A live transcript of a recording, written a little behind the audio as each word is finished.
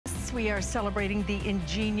Because we are celebrating the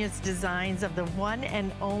ingenious designs of the one and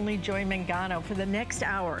only Joy Mangano for the next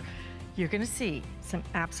hour, you're gonna see some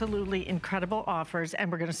absolutely incredible offers, and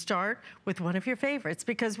we're gonna start with one of your favorites,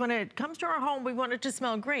 because when it comes to our home, we want it to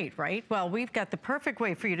smell great, right? Well, we've got the perfect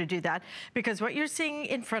way for you to do that, because what you're seeing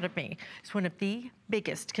in front of me is one of the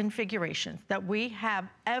biggest configurations that we have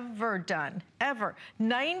ever done, ever.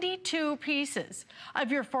 92 pieces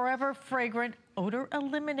of your Forever Fragrant Odor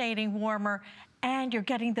Eliminating Warmer, and you're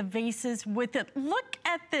getting the vases with it. Look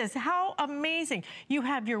at this, how amazing. You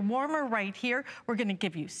have your warmer right here. We're gonna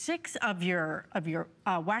give you 6 of your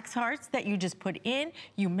wax hearts that you just put in,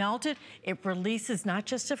 you melt it, it releases not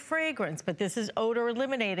just a fragrance, but this is odor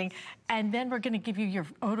eliminating, and then we're gonna give you your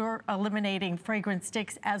odor eliminating fragrance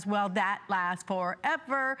sticks as well. That lasts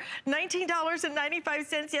forever.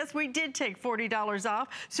 $19.95, yes, we did take $40 off,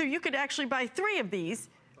 so you could actually buy 3 of these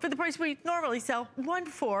for the price we normally sell 1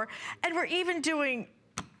 for, and we're even doing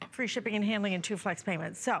free shipping and handling and 2 flex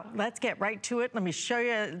payments. So let's get right to it. Let me show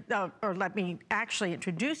you, or let me actually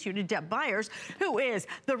introduce you to Deb Byers, who is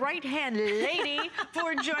the right-hand lady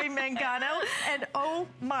for Joy Mangano. And oh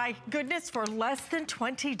my goodness, for less than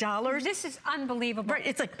 $20. This is unbelievable. Right,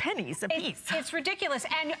 it's like pennies a piece. It's ridiculous.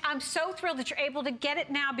 And I'm so thrilled that you're able to get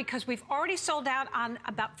it now, because we've already sold out on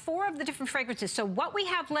about 4 of the different fragrances. So what we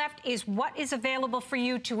have left is what is available for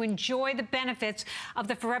you to enjoy the benefits of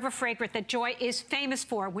the Forever Fragrant that Joy is famous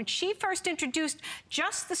for. When she first introduced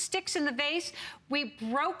just the sticks in the vase, we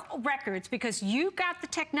broke records, because you got the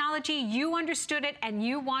technology, you understood it, and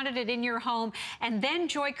you wanted it in your home. And then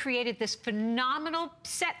Joy created this phenomenal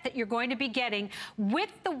set that you're going to be getting with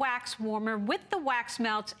the wax warmer, with the wax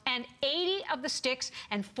melts, and 80 of the sticks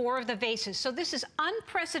and 4 of the vases. So this is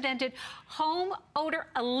unprecedented home odor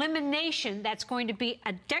elimination that's going to be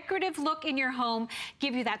a decorative look in your home,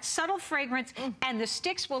 give you that subtle fragrance, and the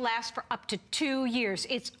sticks will last for up to 2 years.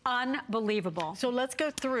 It's unbelievable. So let's go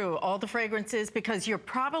through all the fragrances, because you're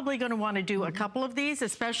probably going to want to do a couple of these,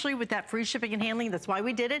 especially with that free shipping and handling. That's why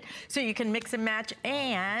we did it, so you can mix and match.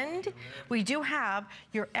 And we do have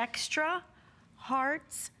your extra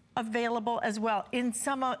hearts available as well in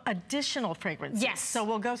some additional fragrances. Yes. So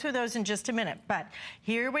we'll go through those in just a minute, but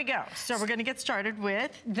here we go. So we're gonna get started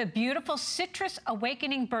with the beautiful Citrus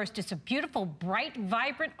Awakening Burst. It's a beautiful, bright,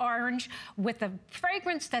 vibrant orange with a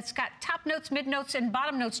fragrance that's got top notes, mid notes, and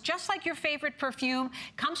bottom notes, just like your favorite perfume.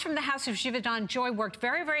 Comes from the house of Givaudan. Joy worked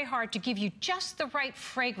very, very hard to give you just the right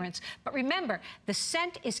fragrance. But remember, the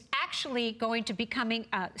scent is actually going to be coming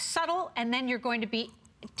subtle, and then you're going to be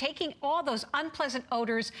taking all those unpleasant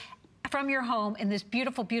odors from your home in this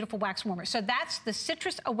beautiful, beautiful wax warmer. So that's the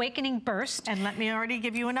Citrus Awakening Burst. And let me already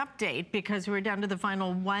give you an update, because we're down to the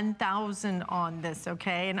final 1,000 on this,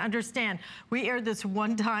 okay? And understand, we aired this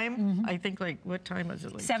one time, I think, like, what time was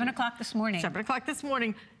it? Like 7 o'clock this morning. 7 o'clock this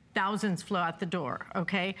morning. Thousands flew out the door,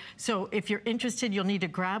 okay? So if you're interested, you'll need to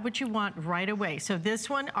grab what you want right away. So this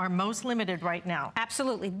one, our most limited right now.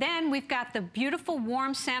 Absolutely. Then we've got the beautiful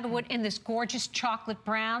warm sandalwood in this gorgeous chocolate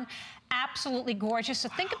brown. Absolutely gorgeous. So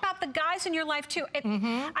think about the guys in your life too.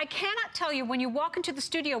 I cannot tell you, when you walk into the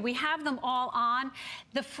studio, we have them all on.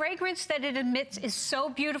 The fragrance that it emits is so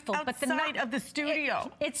beautiful. Outside but the night of the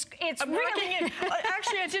studio. It's I'm really looking in.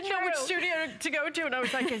 Actually, I didn't know which studio to go to, and I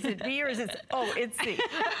was like, is it B or is it? Oh, it's C.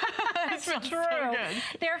 It smells so good.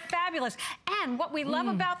 They're fabulous. And what we love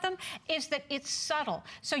about them is that it's subtle.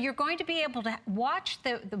 So you're going to be able to watch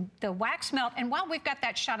the wax melt. And while we've got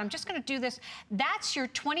that shot, I'm just going to do this. That's your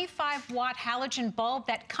 25-watt halogen bulb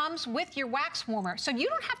that comes with your wax warmer. So you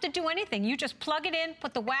don't have to do anything. You just plug it in,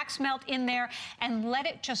 put the wax melt in there, and let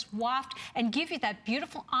it just waft and give you that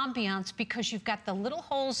beautiful ambiance, because you've got the little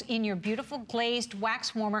holes in your beautiful glazed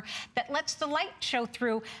wax warmer that lets the light show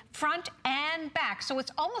through front and back. So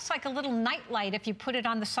it's almost like a little night light if you put it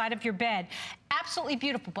on the side of your bed. Absolutely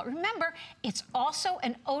beautiful. But remember, it's also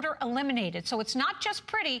an odor eliminated. So it's not just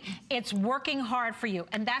pretty, it's working hard for you.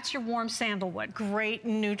 And that's your warm sandalwood. Great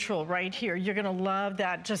neutral right here. You're gonna love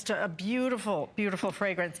that. Just a beautiful, beautiful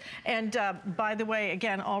fragrance. And by the way,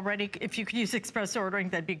 again, already, if you could use express ordering,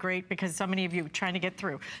 that'd be great, because so many of you are trying to get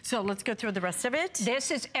through. So let's go through the rest of it.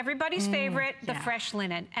 This is everybody's favorite, the fresh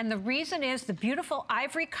linen. And the reason is the beautiful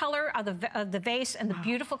ivory color of the vase and the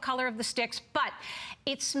beautiful color of the sticks, but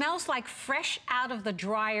it smells like fresh out of the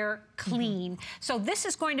dryer, clean. So this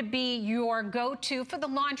is going to be your go-to for the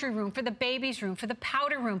laundry room, for the baby's room, for the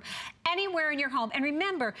powder room, anywhere in your home. And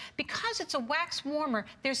remember, because it's a wax warmer,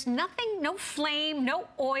 there's nothing, no flame, no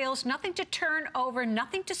oils, nothing to turn over,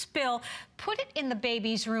 nothing to spill. put it in the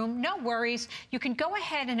baby's room, no worries. You can go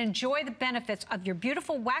ahead and enjoy the benefits of your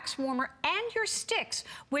beautiful wax warmer and your sticks,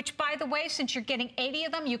 which, by the way, since you're getting 80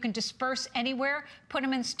 of them, you can disperse anywhere, put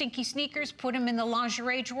them in stinky sneakers, put them in the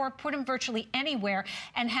lingerie drawer, put them virtually anywhere,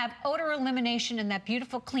 and have odor elimination and that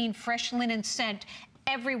beautiful, clean, fresh linen scent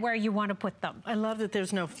everywhere you want to put them. I love that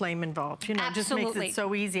there's no flame involved. You know, it just makes it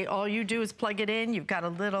so easy. All you do is plug it in. You've got a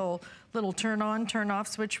little turn on, turn off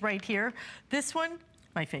switch right here. This one,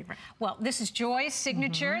 my favorite. Well, this is Joy's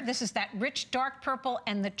signature. This is that rich dark purple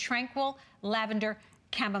and the tranquil lavender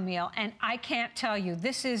chamomile, and I can't tell you,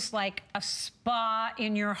 this is like a spa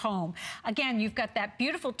in your home. Again, you've got that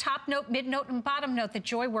beautiful top note, mid note, and bottom note that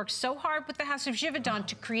Joy worked so hard with the House of Givaudan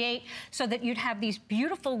to create, so that you'd have these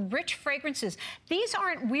beautiful, rich fragrances. These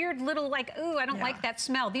aren't weird little like, ooh, I don't like that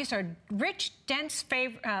smell. These are rich, dense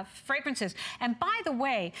fragrances. And by the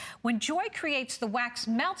way, when Joy creates the wax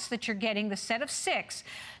melts that you're getting, the set of 6,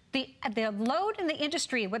 the load in the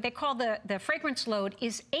industry, what they call the fragrance load,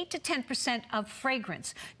 is 8 to 10% of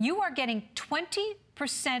fragrance. You are getting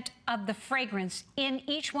 20% of the fragrance in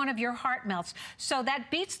each one of your heart melts. So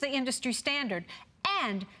that beats the industry standard.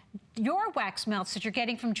 And your wax melts that you're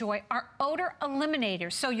getting from Joy are odor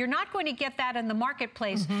eliminators. So you're not going to get that in the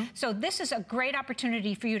marketplace. So this is a great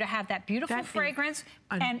opportunity for you to have that beautiful fragrance.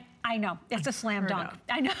 And I know, it's a slam dunk.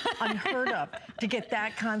 I know. Unheard of to get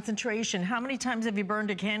that concentration. How many times have you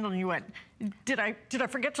burned a candle and you went, did I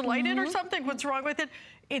forget to light it or something? What's wrong with it?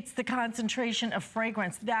 It's the concentration of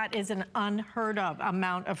fragrance. That is an unheard of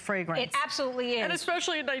amount of fragrance. It absolutely is. And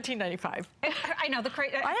especially in 1995. I know,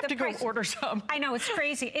 I have to go order some. I know, it's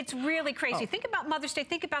crazy. It's really crazy. Think about Mother's Day,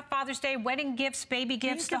 think about Father's Day, wedding gifts, baby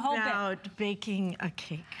gifts, the whole bit. Think about baking a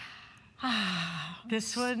cake.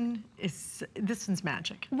 This one's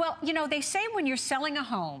magic. Well, you know, they say when you're selling a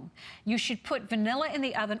home, you should put vanilla in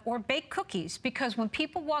the oven or bake cookies, because when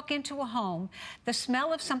people walk into a home, the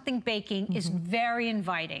smell of something baking is very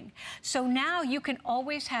inviting. So now you can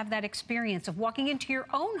always have that experience of walking into your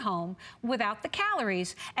own home without the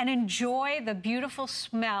calories and enjoy the beautiful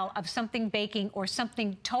smell of something baking or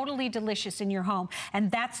something totally delicious in your home.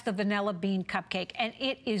 And that's the vanilla bean cupcake. And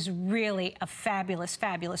it is really a fabulous,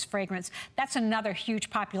 fabulous fragrance. That's another huge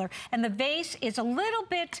popular. And the vase is a little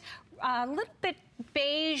bit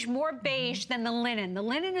beige, more beige than the linen. The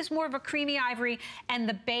linen is more of a creamy ivory, and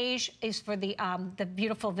the beige is for the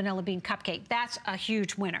beautiful vanilla bean cupcake. That's a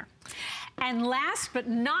huge winner. And last but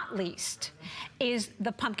not least is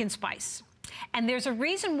the pumpkin spice. And there's a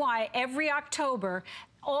reason why every October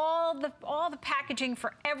all the packaging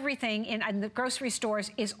for everything in the grocery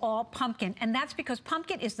stores is all pumpkin. And that's because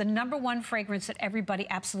pumpkin is the #1 fragrance that everybody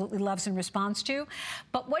absolutely loves and responds to.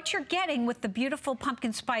 But what you're getting with the beautiful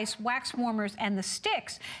pumpkin spice wax warmers and the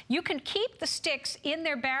sticks, you can keep the sticks in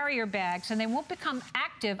their barrier bags and they won't become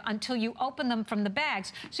active until you open them from the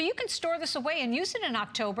bags. So you can store this away and use it in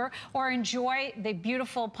October or enjoy the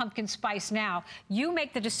beautiful pumpkin spice now. You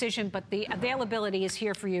make the decision, but the availability is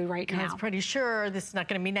here for you right now. I was pretty sure this is not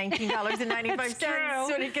going to be $19.95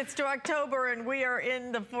 when it gets to October, and we are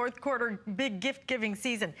in the 4th quarter big gift giving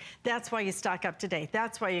season. That's why you stock up today.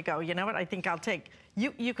 That's why you go, you know what, I think I'll take,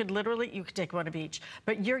 you could take one of each,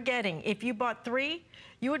 but you're getting, if you bought 3,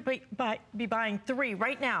 you would be buying 3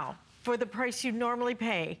 right now for the price you normally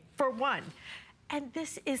pay for 1. And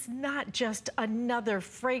this is not just another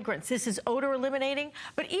fragrance. This is odor eliminating,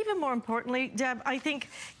 but even more importantly, Deb, I think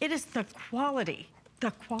it is the quality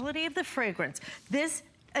of the fragrance. This,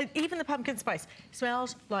 even the pumpkin spice,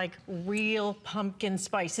 smells like real pumpkin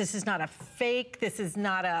spice. This is not a fake, this is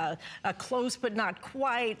not a close but not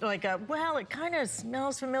quite, like well, it kind of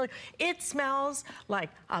smells familiar. It smells like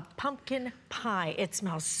a pumpkin pie. It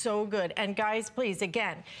smells so good. And guys, please,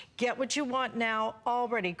 again, get what you want now,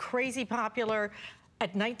 already crazy popular.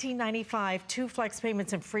 At $19.95, 2 flex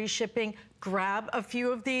payments and free shipping. Grab a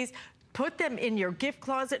few of these. Put them in your gift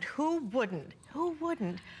closet. Who wouldn't? Who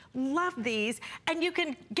wouldn't love these? And you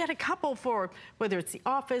can get a couple for whether it's the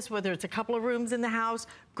office, whether it's a couple of rooms in the house.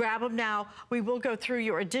 Grab them now. We will go through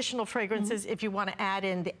your additional fragrances if you want to add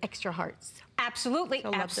in the extra hearts. Absolutely,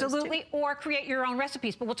 absolutely, or create your own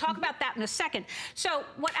recipes. But we'll talk about that in a second. So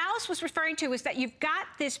what Alice was referring to is that you've got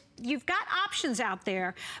options out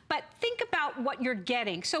there, but think about what you're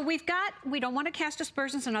getting. So we don't want to cast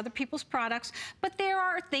aspersions on other people's products, but there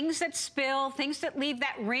are things that spill, things that leave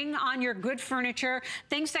that ring on your good furniture,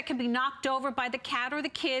 things that can be knocked over by the cat or the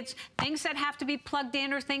kids, things that have to be plugged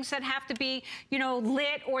in or things that have to be, you know,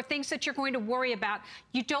 lit, or things that you're going to worry about.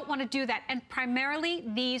 You don't want to do that. And primarily,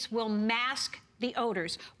 these will mask the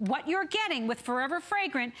odors. What you're getting with Forever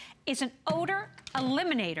Fragrant is an odor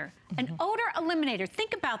eliminator. An odor eliminator.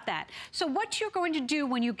 Think about that. So what you're going to do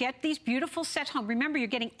when you get these beautiful sets home, remember you're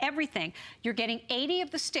getting everything. You're getting 80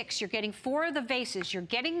 of the sticks, you're getting 4 of the vases, you're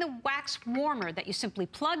getting the wax warmer that you simply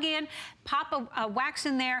plug in, pop a wax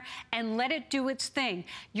in there, and let it do its thing.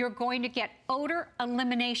 You're going to get odor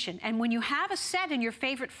elimination. And when you have a set in your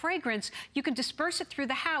favorite fragrance, you can disperse it through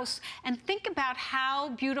the house and think about how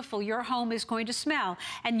beautiful your home is going to smell.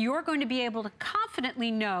 And you're going to be able to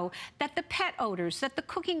confidently know that the pet odors, that the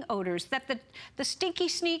cooking odors, that the stinky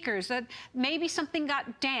sneakers, that maybe something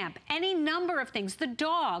got damp, any number of things, the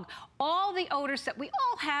dog, all the odors that we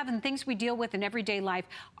all have and things we deal with in everyday life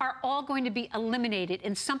are all going to be eliminated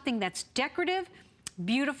in something that's decorative,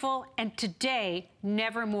 beautiful, and today,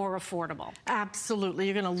 never more affordable. Absolutely.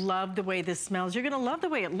 You're going to love the way this smells. You're going to love the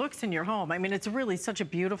way it looks in your home. I mean, it's really such a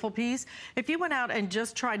beautiful piece. If you went out and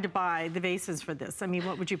just tried to buy the vases for this, I mean,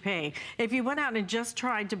 what would you pay? If you went out and just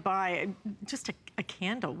tried to buy just a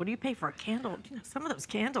candle, what do you pay for a candle? You know, some of those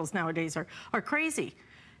candles nowadays are crazy.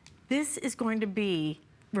 This is going to be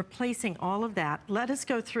replacing all of that. Let us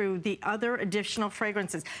go through the other additional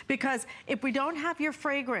fragrances, because if we don't have your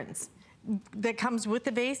fragrance that comes with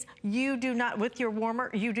the vase, you do not, with your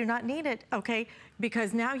warmer, you do not need it, okay?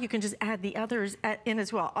 Because now you can just add the others in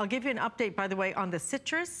as well. I'll give you an update, by the way, on the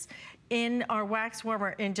citrus in our wax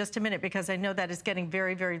warmer in just a minute, because I know that is getting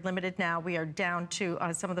very, very limited now. We are down to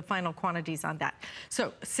some of the final quantities on that.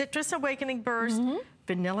 So, Citrus Awakening Burst,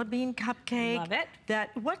 Vanilla Bean Cupcake. Love it.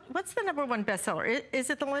 What's the #1 bestseller?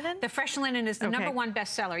 Is it the linen? The Fresh Linen is the #1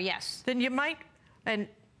 bestseller, yes. Then you might,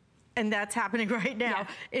 and that's happening right now. Yeah.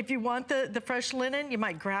 If you want the fresh linen, you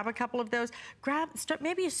might grab a couple of those.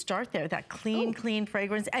 Maybe you start there, that clean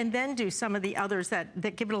fragrance, and then do some of the others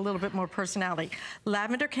that give it a little bit more personality.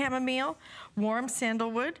 Lavender Chamomile, Warm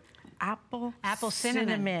Sandalwood, Apple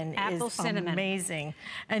Cinnamon is amazing.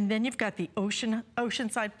 And then you've got the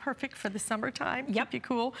Oceanside, perfect for the summertime. Yep. Keep you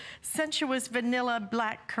cool. Sensuous Vanilla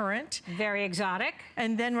Black Currant. Very exotic.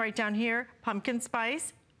 And then right down here, Pumpkin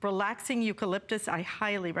Spice, Relaxing Eucalyptus. I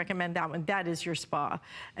highly recommend that one. That is your spa.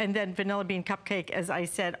 And then Vanilla Bean Cupcake, as I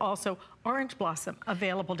said, also Orange Blossom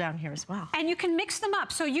available down here as well. And you can mix them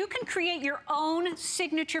up, so you can create your own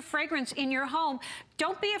signature fragrance in your home.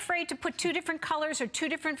 Don't be afraid to put 2 different colors or 2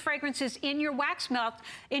 different fragrances in your wax melt,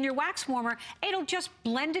 in your wax warmer. It'll just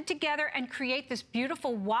blend it together and create this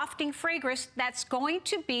beautiful wafting fragrance that's going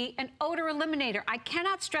to be an odor eliminator. I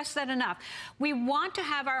cannot stress that enough. We want to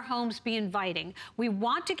have our homes be inviting. We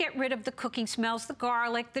want to get rid of the cooking smells, the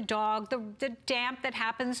garlic, the dog, the damp that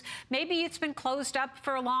happens. Maybe it's been closed up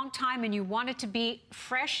for a long time and you want it to be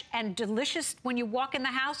fresh and delicious when you walk in the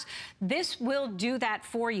house. This will do that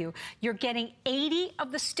for you. You're getting 80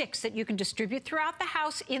 of the sticks that you can distribute throughout the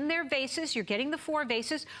house in their vases. You're getting the 4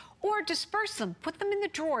 vases, or disperse them, put them in the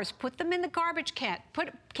drawers, put them in the garbage can,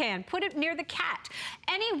 put it near the cat,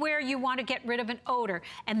 anywhere you want to get rid of an odor.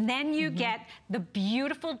 And then you get the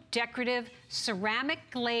beautiful decorative ceramic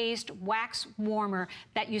glazed wax warmer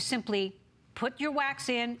that you simply put your wax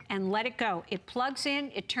in and let it go. It plugs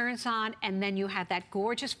in, it turns on, and then you have that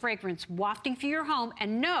gorgeous fragrance wafting through your home,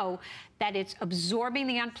 and know that it's absorbing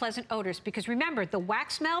the unpleasant odors. Because remember, the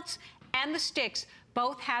wax melts and the sticks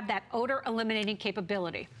both have that odor eliminating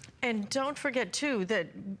capability. And don't forget too that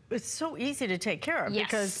it's so easy to take care of,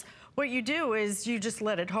 because what you do is you just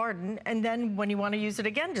let it harden, and then when you want to use it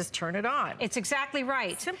again, just turn it on. It's exactly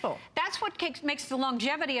right. Simple. That's what makes the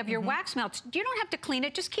longevity of your wax melts. You don't have to clean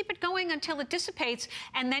it, just keep it going until it dissipates,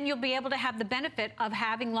 and then you'll be able to have the benefit of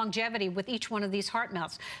having longevity with each one of these heart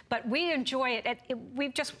melts. But we enjoy it. We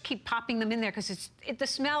just keep popping them in there because the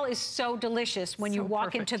smell is so delicious when you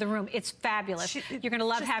walk into the room. It's fabulous. You're going to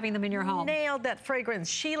love having them in your home. Nailed that fragrance.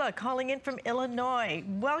 Sheila calling in from Illinois.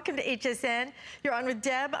 Welcome to HSN. You're on with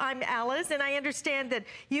Deb. I'm Alice, and I understand that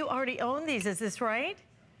you already own these. Is this right?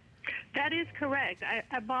 That is correct.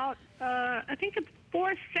 I bought, I think it's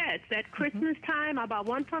 4 sets at Christmas time. I bought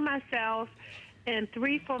 1 for myself and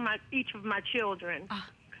 3 for each of my children.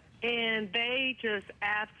 And they just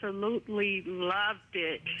absolutely loved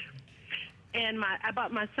it. And I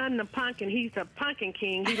bought my son the pumpkin. He's a pumpkin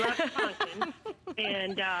king. He loves pumpkin.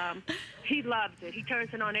 And he loves it. He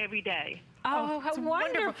turns it on every day. Oh, how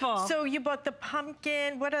wonderful. So you bought the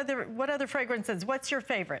pumpkin. What other fragrances? What's your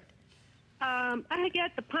favorite? I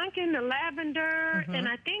get the pumpkin, the lavender, and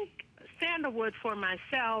I think sandalwood for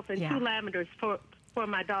myself, and 2 lavenders for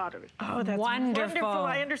my daughters. Oh, that's wonderful.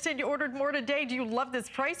 I understand you ordered more today. Do you love this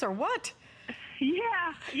price or what?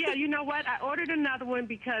 Yeah, you know what? I ordered another one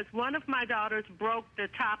because one of my daughters broke the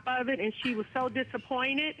top of it, and she was so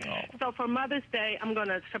disappointed. So for Mother's Day, I'm going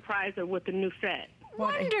to surprise her with a new set.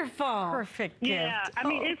 Wonderful. Perfect gift. Yeah, I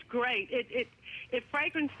mean, it's great. it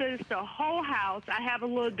fragrances the whole house. I have a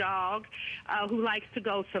little dog who likes to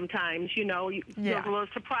go sometimes. You know, those little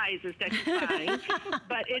surprises that you find.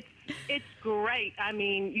 But it's great. I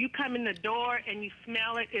mean, you come in the door and you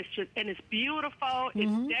smell it. It's just, and it's beautiful.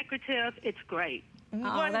 It's decorative. It's great.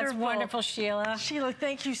 Oh, that's wonderful, Sheila. Sheila,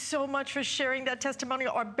 thank you so much for sharing that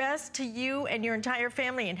testimonial. Our best to you and your entire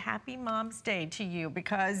family, and happy Mom's Day to you,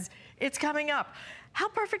 because it's coming up. How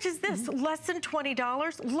perfect is this? Less than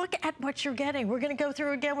 $20. Look at what you're getting. We're going to go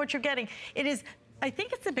through again what you're getting. It is, I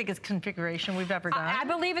think it's the biggest configuration we've ever done. I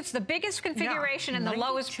believe it's the biggest configuration and the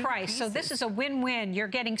lowest price. Pieces. So this is a win-win. You're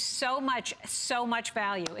getting so much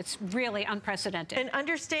value. It's really unprecedented. And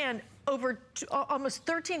understand, over almost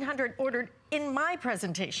 1,300 ordered in my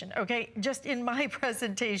presentation, okay? Just in my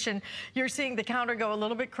presentation, you're seeing the counter go a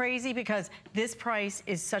little bit crazy because this price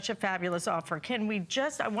is such a fabulous offer. Can we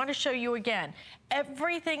just, I want to show you again,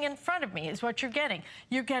 everything in front of me is what you're getting.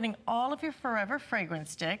 You're getting all of your Forever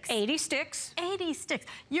fragrance sticks. 80 sticks. 80 sticks.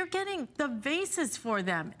 You're getting the vases for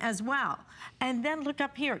them as well. And then look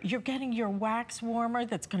up here, you're getting your wax warmer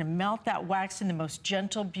that's going to melt that wax in the most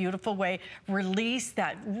gentle, beautiful way, release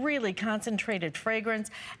that really concentrated fragrance,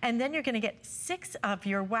 and then you're going to get 6 of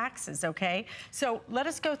your waxes, okay? So let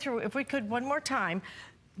us go through, if we could, one more time,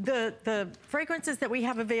 the fragrances that we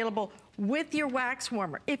have available with your wax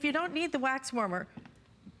warmer. If you don't need the wax warmer,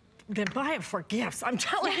 then buy it for gifts. I'm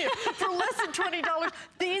telling you, for less than $20,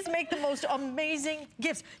 these make the most amazing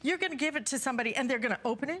gifts. You're gonna give it to somebody and they're gonna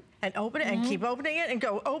open it and keep opening it and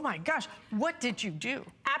go, oh my gosh, what did you do?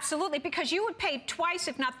 Absolutely, because you would pay twice,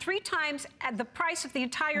 if not 3 times, at the price of the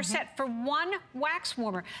entire set for one wax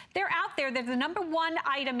warmer. They're out there. They're the #1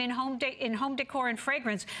 item in home decor and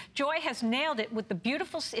fragrance. Joy has nailed it with the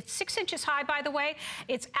beautiful, it's 6 inches high, by the way.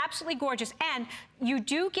 It's absolutely gorgeous. And you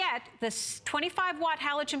do get this 25-watt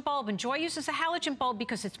halogen bulb, and Joy uses a halogen bulb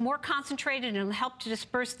because it's more concentrated and it'll help to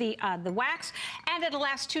disperse the wax, and it'll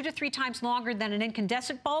last 2 to 3 times longer than an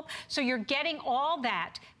incandescent bulb. So you're getting all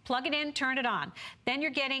that. Plug it in, turn it on. Then you're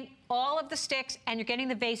getting all of the sticks, and you're getting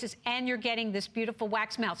the vases, and you're getting this beautiful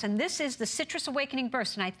wax melts. And this is the Citrus Awakening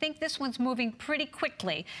Burst, and I think this one's moving pretty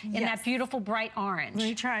quickly in that beautiful bright orange. Let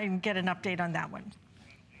me try and get an update on that one.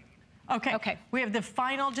 Okay. We have the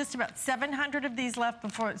final, just about 700 of these left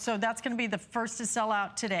before, so that's going to be the first to sell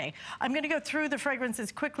out today. I'm going to go through the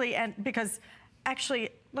fragrances quickly, and because actually,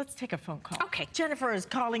 let's take a phone call. Okay. Jennifer is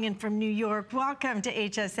calling in from New York. Welcome to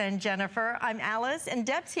HSN, Jennifer. I'm Alice, and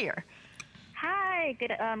Deb's here. Hi.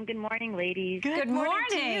 Good morning, ladies. Good morning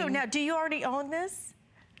to you. Now, do you already own this?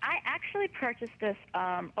 I actually purchased this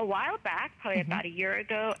a while back, probably about a year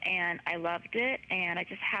ago, and I loved it. And I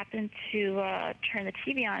just happened to turn the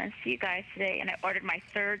TV on and see you guys today, and I ordered my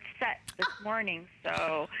 3rd set this morning.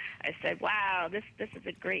 So I said, wow, this is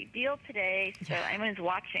a great deal today. So anyone who's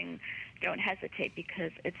watching, don't hesitate,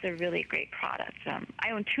 because it's a really great product.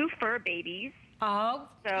 I own 2 fur babies. Oh.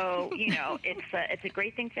 So, you know, it's a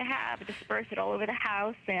great thing to have. Disperse it all over the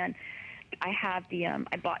house. And I have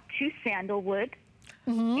I bought 2 sandalwood.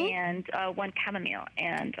 And 1 chamomile.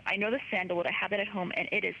 And I know the sandalwood, I have it at home, and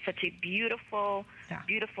it is such a beautiful,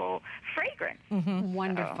 beautiful fragrance.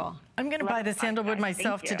 Wonderful. I'm going to buy the sandalwood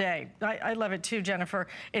myself today. I love it too, Jennifer.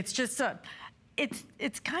 It's just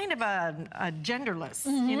it's kind of a genderless.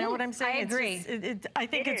 You know what I'm saying? I agree. I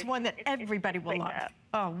think it's one that everybody will love.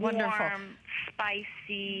 Oh, wonderful. Warm,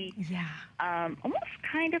 spicy. Yeah. Almost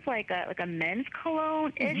kind of like a men's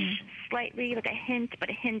cologne-ish, slightly, like a hint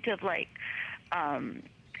of like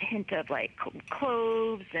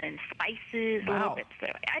cloves and spices, a little bit. So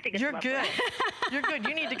I think it's lovely. Good. You're good.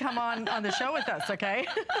 You need to come on the show with us, okay?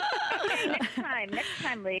 Okay, next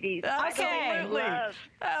time, ladies. Absolutely.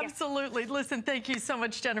 Absolutely. Listen, thank you so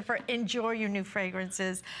much, Jennifer. Enjoy your new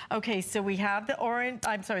fragrances. Okay, so we have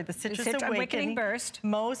the Citrus Awakening Burst.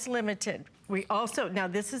 Most limited. We also, now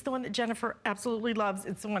this is the one that Jennifer absolutely loves.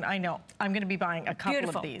 It's the one I know. I'm going to be buying a couple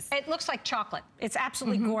of these. It looks like chocolate. It's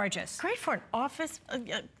absolutely gorgeous. Great for an office.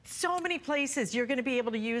 So many places you're going to be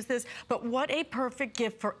able to use this. But what a perfect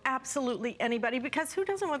gift for absolutely anybody, because who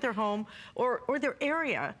doesn't want their home or their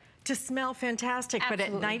area to smell fantastic?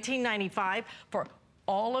 Absolutely. But at $19.95 for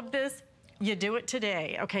all of this, you do it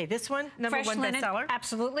today. Okay, this one, #1 bestseller.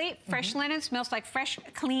 Absolutely. Fresh linen smells like fresh,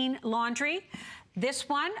 clean laundry. This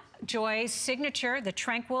one, Joy's signature, the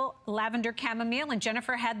Tranquil Lavender Chamomile, and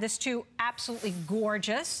Jennifer had this too, absolutely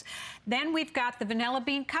gorgeous. Then we've got the Vanilla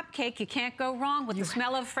Bean Cupcake. You can't go wrong with the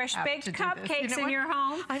smell of fresh baked cupcakes in your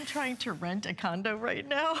home. I'm trying to rent a condo right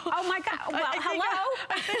now. Oh my God, well, hello.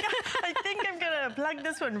 I think I'm gonna plug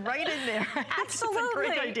this one right in there. Absolutely. It's a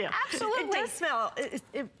great idea. Absolutely. It does smell,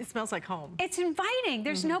 it smells like home. It's inviting,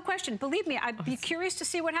 there's no question. Believe me, I'd be curious to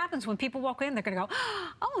see what happens when people walk in. They're gonna go,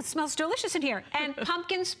 oh, it smells delicious in here. And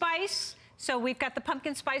pumpkin spice. So we've got the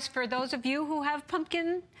pumpkin spice for those of you who have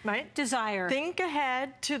pumpkin desire. Think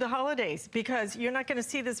ahead to the holidays, because you're not going to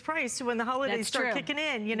see this price when the holidays start kicking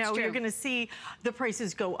in. You know, you're going to see the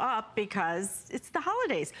prices go up because it's the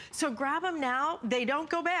holidays. So grab them now. They don't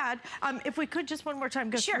go bad. If we could just one more time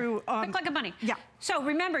go through. Quick like a bunny. Yeah. So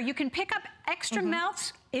remember, you can pick up extra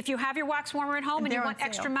melts if you have your wax warmer at home and you want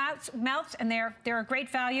extra melts, and they're a great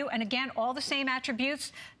value. And again, all the same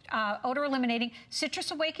attributes. Odor eliminating,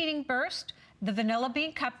 citrus awakening burst, the vanilla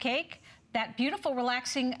bean cupcake, that beautiful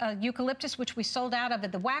relaxing eucalyptus, which we sold out of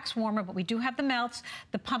at the wax warmer, but we do have the melts,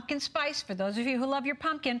 the pumpkin spice, for those of you who love your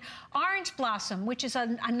pumpkin, orange blossom, which is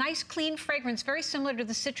a nice clean fragrance, very similar to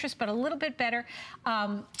the citrus, but a little bit better,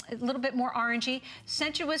 a little bit more orangey,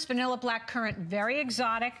 sensuous vanilla black currant, very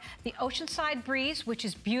exotic, the oceanside breeze, which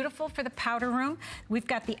is beautiful for the powder room. We've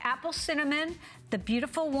got the apple cinnamon, the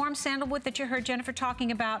beautiful warm sandalwood that you heard Jennifer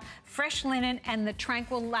talking about, fresh linen, and the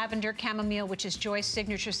tranquil lavender chamomile, which is Joy's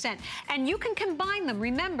signature scent. And you can combine them.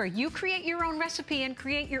 Remember, you create your own recipe and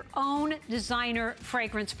create your own designer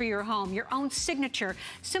fragrance for your home, your own signature,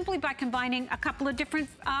 simply by combining a couple of different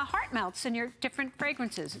heart melts in your different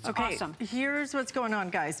fragrances. It's awesome. Here's what's going on,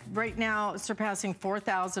 guys. Right now, surpassing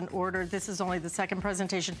 4,000 ordered. This is only the second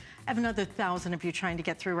presentation. I have another 1,000 of you trying to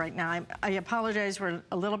get through right now. I apologize, we're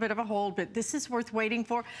a little bit of a hold, but this is worth waiting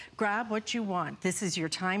for. Grab what you want. This is your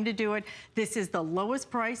time to do it. This is the lowest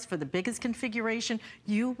price for the biggest configuration.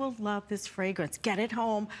 You will love this fragrance. Get it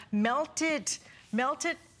home, melt it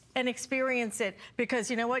and experience it, because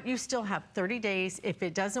you know what? You still have 30 days. If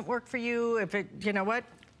it doesn't work for you, you know what?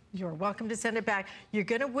 You're welcome to send it back. You're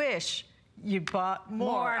gonna wish you bought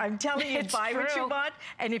more. I'm telling you, buy what you bought,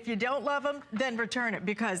 and if you don't love them, then return it,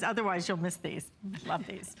 because otherwise you'll miss these. Love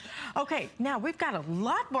these. Okay, now we've got a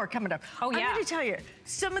lot more coming up. Oh, yeah. I'm going to tell you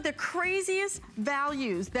some of the craziest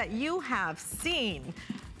values that you have seen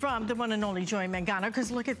from the one and only Joy Mangano, because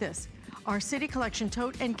look at this. Our City Collection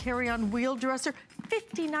tote and carry-on wheel dresser,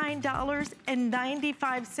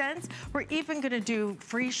 $59.95. We're even gonna do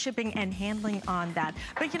free shipping and handling on that.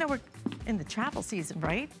 But you know, we're in the travel season,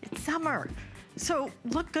 right? It's summer. So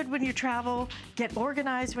look good when you travel, get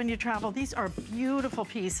organized when you travel. These are beautiful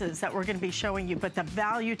pieces that we're gonna be showing you, but the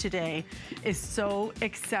value today is so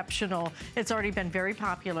exceptional. It's already been very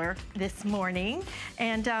popular this morning,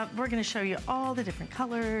 and we're gonna show you all the different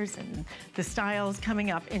colors and the styles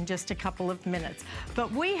coming up in just a couple of minutes. But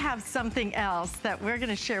we have something else that we're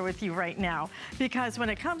gonna share with you right now, because when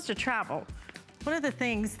it comes to travel, one of the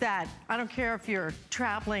things that, I don't care if you're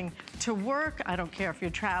traveling to work, I don't care if you're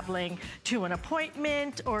traveling to an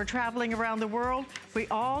appointment or traveling around the world, we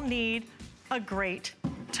all need a great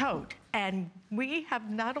tote. And we have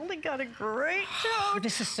not only got a great tote,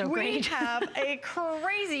 this is so great. We have a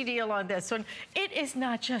crazy deal on this one. It is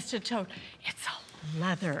not just a tote, it's a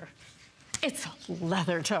leather. It's a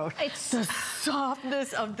leather tote. It's the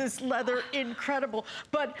softness of this leather, incredible.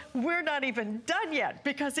 But we're not even done yet,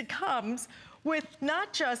 because it comes with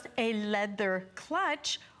not just a leather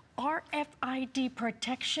clutch, RFID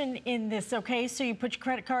protection in this, okay? So you put your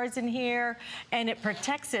credit cards in here and it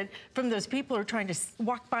protects it from those people who are trying to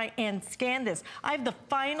walk by and scan this. I have the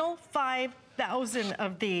final 5,000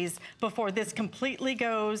 of these before this completely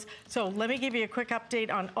goes. So let me give you a quick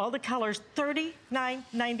update on all the colors.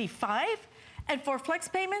 $39.95, and for flex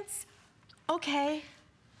payments, okay,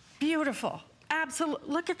 beautiful. Absolutely.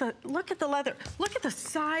 Look at the leather. Look at the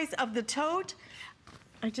size of the tote.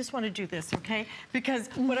 I just want to do this, okay? Because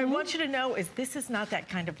what I want you to know is this is not that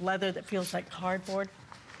kind of leather that feels like cardboard.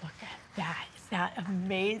 Look at that. Is that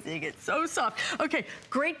amazing? It's so soft. Okay,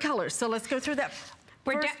 great colors. So let's go through that.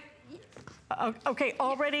 Okay,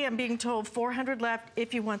 already I'm being told 400 left.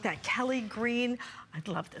 If you want that Kelly green, I'd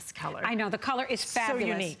love this color. I know, the color is fabulous. So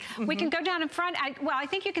unique. We can go down in front. Well, I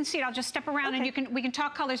think you can see it. I'll just step around and we can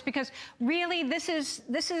talk colors, because really this is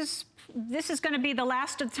going to be the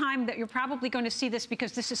last of the time that you're probably going to see this,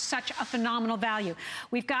 because this is such a phenomenal value.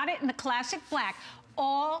 We've got it in the classic black,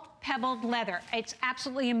 all pebbled leather. It's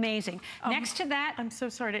absolutely amazing. Next to that, I'm so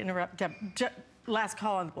sorry to interrupt, Deb. Last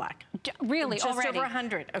call on the black. Really, just already? Just over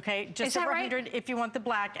 100, okay? Just is that over right? 100 if you want the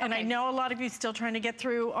black. And I know a lot of you still trying to get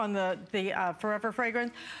through on the Forever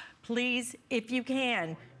fragrance. Please, if you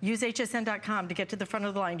can, use hsn.com to get to the front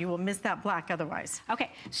of the line. You will miss that black otherwise.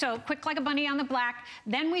 Okay, so quick like a bunny on the black.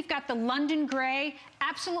 Then we've got the London gray,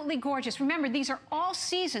 absolutely gorgeous. Remember, these are all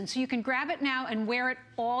season, so you can grab it now and wear it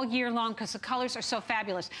all year long because the colors are so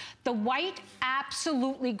fabulous. The white,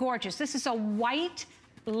 absolutely gorgeous. This is a white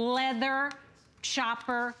leather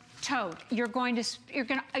shopper tote. You're going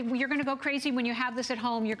to go crazy when you have this at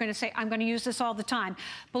home. You're going to say, I'm going to use this all the time.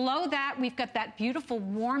 Below that, we've got that beautiful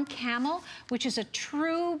warm camel, which is a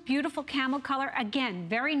true beautiful camel color. Again,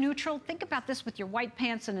 very neutral. Think about this with your white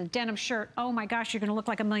pants and a denim shirt. Oh my gosh, you're going to look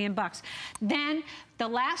like $1,000,000. Then the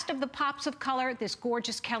last of the pops of color, this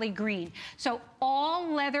gorgeous Kelly green. So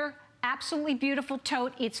all leather, absolutely beautiful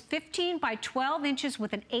tote. It's 15 by 12 inches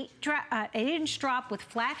with an 8-inch drop with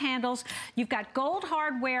flat handles. You've got gold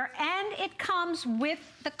hardware, and it comes with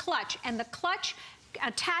the clutch. And the clutch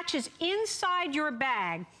attaches inside your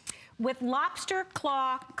bag with lobster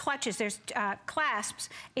claw clutches. There's clasps.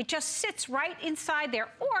 It just sits right inside there,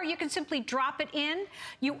 or you can simply drop it in.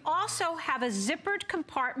 You also have a zippered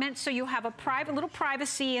compartment, so you have a little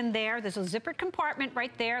privacy in there. There's a zippered compartment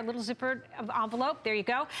right there, a little zippered envelope. There you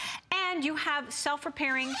go. And you have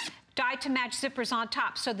self-repairing dye-to-match zippers on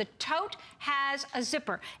top. So the tote has a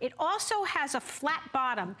zipper. It also has a flat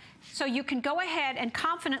bottom, so you can go ahead and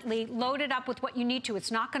confidently load it up with what you need to.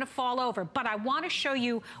 It's not going to fall over. But I want to show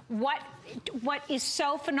you what is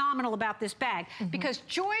so phenomenal about this bag. Because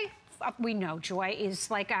Joy, we know Joy is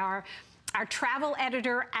like our travel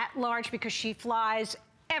editor at large because she flies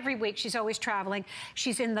every week. She's always traveling.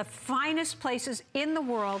 She's in the finest places in the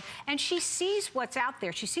world, and she sees what's out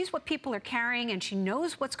there. She sees what people are carrying, and she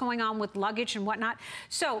knows what's going on with luggage and whatnot.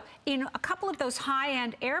 So in a couple of those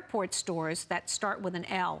high-end airport stores that start with an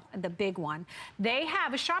L, the big one, they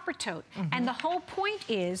have a shopper tote. And the whole point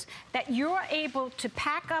is that you're able to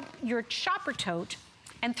pack up your shopper tote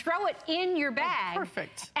and throw it in your bag.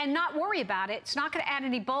 Perfect. And not worry about it. It's not going to add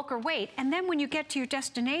any bulk or weight. And then when you get to your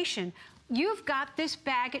destination, you've got this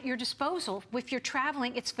bag at your disposal. If you're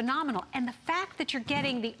traveling, it's phenomenal. And the fact that you're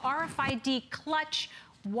getting the RFID clutch,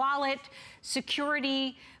 wallet,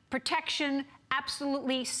 security, protection,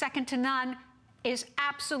 absolutely second to none, is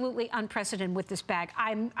absolutely unprecedented with this bag.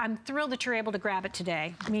 I'm thrilled that you're able to grab it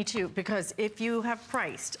today. Me too, because if you have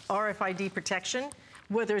priced RFID protection,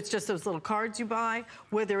 whether it's just those little cards you buy,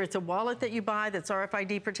 whether it's a wallet that you buy that's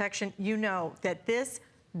RFID protection, you know that this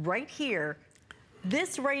right here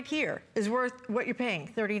is worth what you're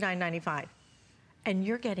paying, $39.95. And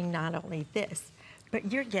you're getting not only this,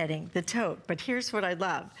 but you're getting the tote. But here's what I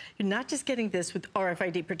love. You're not just getting this with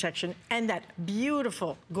RFID protection and that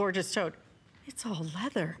beautiful, gorgeous tote. It's all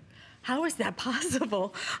leather. How is that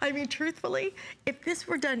possible? I mean, truthfully, if this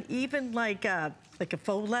were done even like a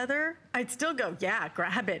faux leather, I'd still go, yeah,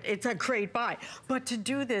 grab it. It's a great buy. But to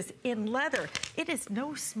do this in leather, it is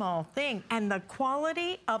no small thing. And the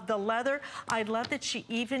quality of the leather, I love that she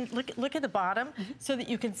even, look at the bottom, so that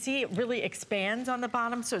you can see it really expands on the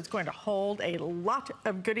bottom, so it's going to hold a lot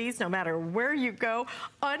of goodies no matter where you go.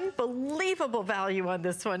 Unbelievable value on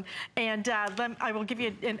this one. And I will give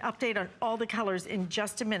you an update on all the colors in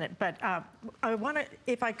just a minute. But I want to,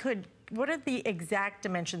 if I could, what are the exact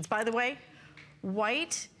dimensions? By the way,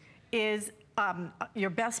 white is your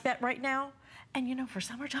best bet right now. And you know, for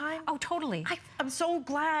summertime. Oh, totally. I'm so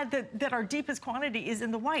glad that our deepest quantity is in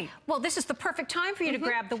the white. Well, this is the perfect time for you to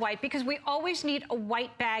grab the white, because we always need a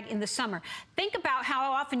white bag in the summer. Think about how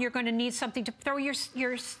often you're going to need something to throw your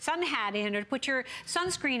sun hat in, or to put your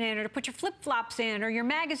sunscreen in, or to put your flip-flops in, or your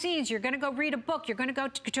magazines. You're going to go read a book. You're going to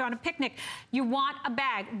go on a picnic. You want a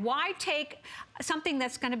bag. Why take something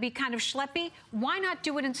that's going to be kind of schleppy? Why not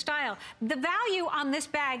do it in style? The value on this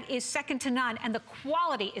bag is second to none, and the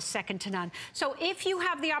quality is second to none. So if you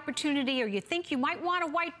have the opportunity, or you think you might want a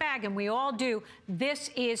white bag, and we all do,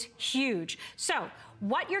 this is huge. So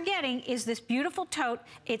what you're getting is this beautiful tote.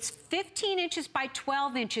 It's 15 inches by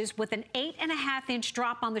 12 inches with an 8.5-inch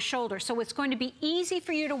drop on the shoulder. So it's going to be easy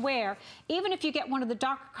for you to wear, even if you get one of the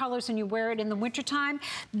darker colors and you wear it in the wintertime.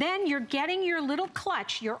 Then you're getting your little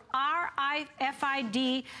clutch, your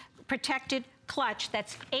RFID protected clutch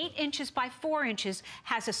that's 8 inches by 4 inches,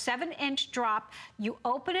 has a 7-inch drop. You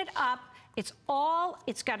open it up.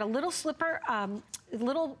 It's got a little slip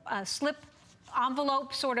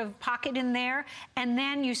envelope sort of pocket in there, and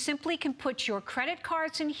then you simply can put your credit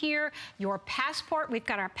cards in here, your passport. We've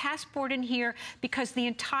got our passport in here, because the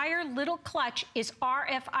entire little clutch is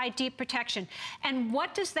RFID protection. And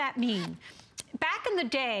what does that mean? Back in the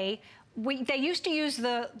day, they used to use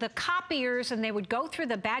the copiers, and they would go through,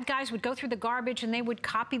 the bad guys would go through the garbage, and they would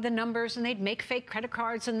copy the numbers, and they'd make fake credit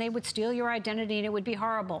cards, and they would steal your identity, and it would be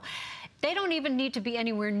horrible. They don't even need to be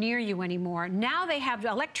anywhere near you anymore. Now they have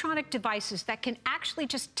electronic devices that can actually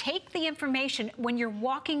just take the information when you're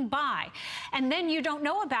walking by. And then you don't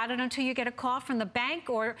know about it until you get a call from the bank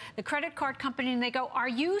or the credit card company and they go, are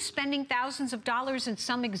you spending thousands of dollars in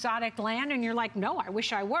some exotic land? And you're like, no, I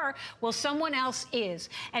wish I were. Well, someone else is.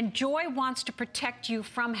 And Joy wants to protect you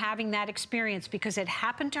from having that experience because it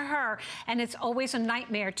happened to her and it's always a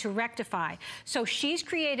nightmare to rectify. So she's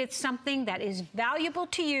created something that is valuable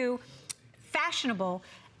to you, fashionable,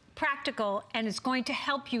 practical, and is going to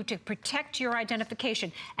help you to protect your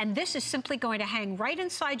identification. And this is simply going to hang right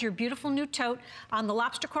inside your beautiful new tote on the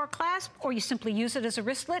lobster claw clasp, or you simply use it as a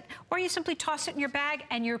wristlet, or you simply toss it in your bag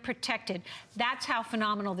and you're protected. That's how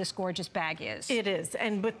phenomenal this gorgeous bag is. It is,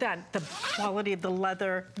 and with that, the quality of the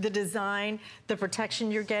leather, the design, the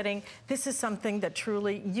protection you're getting, this is something that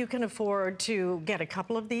truly you can afford to get a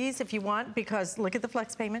couple of these if you want, because look at the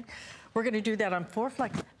flex payment. We're going to do that on 4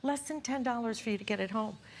 flex, less than $10 for you to get it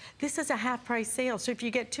home. This is a half price sale, so if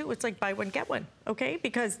you get 2, it's like buy one, get one, okay?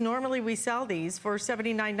 Because normally we sell these for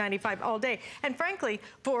 $79.95 all day. And frankly,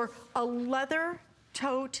 for a leather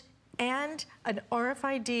tote and an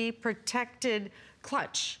RFID protected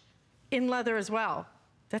clutch in leather as well,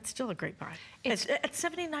 that's still a great buy. At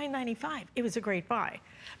 $79.95, it was a great buy.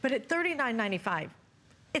 But at $39.95,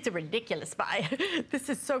 it's a ridiculous buy. This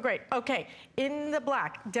is so great. Okay, in the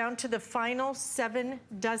black, down to the final 7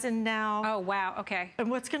 dozen now. Oh, wow, okay. And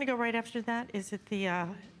what's gonna go right after that? Is it the,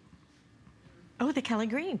 the Kelly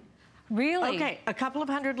Green. Really? Okay, a couple of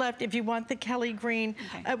hundred left if you want the Kelly Green.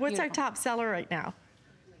 Okay, what's our top seller right now?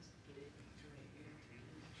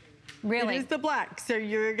 Really? It is the black, so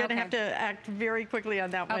you're gonna have to act very quickly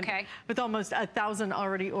on that one. Okay. With almost 1,000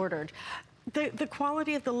 already ordered. The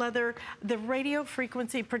quality of the leather, the radio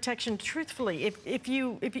frequency protection, truthfully,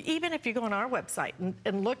 even if you go on our website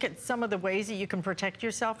and look at some of the ways that you can protect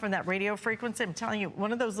yourself from that radio frequency, I'm telling you,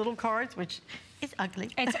 one of those little cards, which is ugly.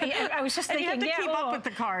 I was just thinking, and you have to keep up with the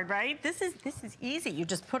card, right? This is easy. You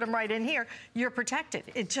just put them right in here. You're protected.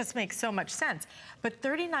 It just makes so much sense. But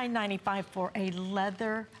 $39.95 for a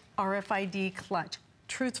leather RFID clutch,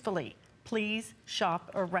 truthfully, please shop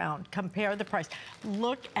around. Compare the price.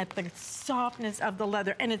 Look at the softness of the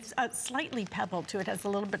leather. And it's slightly pebbled too. It has a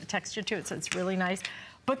little bit of texture to it, so it's really nice.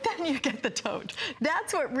 But then you get the tote.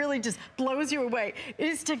 That's what really just blows you away,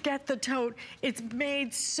 is to get the tote. It's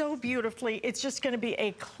made so beautifully. It's just gonna be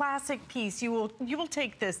a classic piece. You will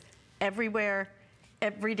take this everywhere,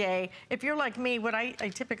 every day. If you're like me, what I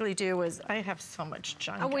typically do is I have so much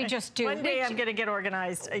junk. Oh, we just do. One day I'm gonna get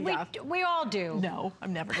organized. Yeah. We all do. No,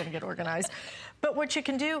 I'm never gonna get organized. But what you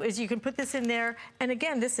can do is you can put this in there, and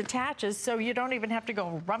again, this attaches, so you don't even have to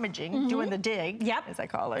go rummaging, doing the dig, as I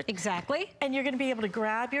call it. Exactly. And you're gonna be able to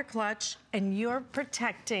grab your clutch, and you're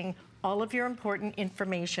protecting all of your important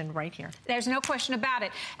information right here. There's no question about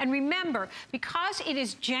it. And remember, because it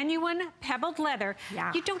is genuine pebbled leather,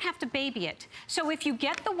 you don't have to baby it. So if you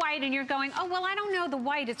get the white and you're going, oh, well, I don't know the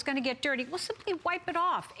white, it's gonna get dirty, well, simply wipe it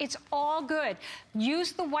off. It's all good.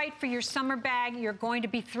 Use the white for your summer bag. You're going to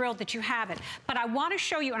be thrilled that you have it. But I wanna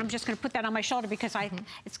show you, and I'm just gonna put that on my shoulder because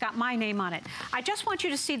it's got my name on it. I just want you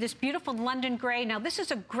to see this beautiful London gray. Now, this is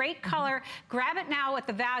a great color. Grab it now at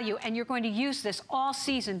the value, and you're going to use this all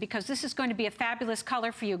season because this is going to be a fabulous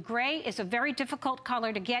color for you. Gray is a very difficult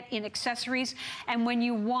color to get in accessories, and when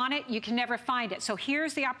you want it, you can never find it. So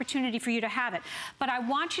here's the opportunity for you to have it. But I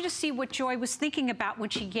want you to see what Joy was thinking about when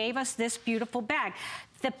she gave us this beautiful bag.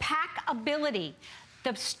 The packability,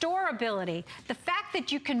 the storability, the fact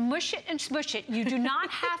that you can mush it and smush it. You do not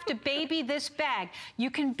have to baby this bag. You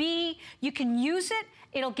can use it.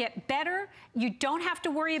 It'll get better. You don't have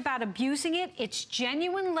to worry about abusing it. It's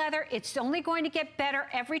genuine leather. It's only going to get better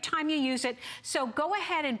every time you use it. So go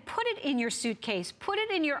ahead and put it in your suitcase. Put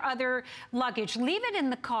it in your other luggage. Leave it in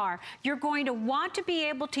the car. You're going to want to be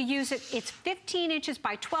able to use it. It's 15 inches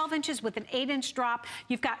by 12 inches with an 8-inch drop.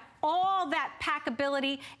 You've got all that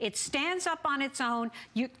packability. It stands up on its own.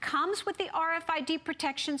 It comes with the RFID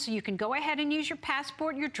protection, so you can go ahead and use your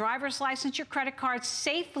passport, your driver's license, your credit card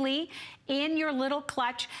safely in your little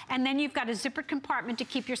clutch, and then you've got a zippered compartment to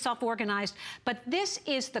keep yourself organized. But this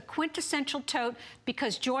is the quintessential tote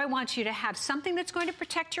because Joy wants you to have something that's going to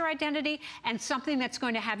protect your identity and something that's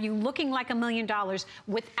going to have you looking like $1 million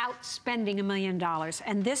without spending $1 million.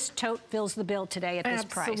 And this tote fills the bill today at this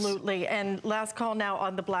price. Absolutely. And last call now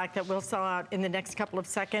on the black that will sell out in the next couple of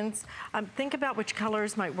seconds. Think about which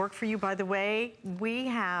colors might work for you. By the way, we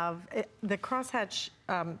have the crosshatch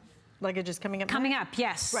luggage is coming up. Coming up,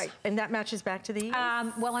 yes. Right, and that matches back to these?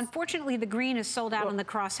 Well, unfortunately, the green is sold out on the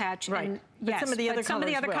crosshatch. Right, Yes, some of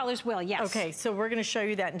the other colors will, yes. Okay, so we're gonna show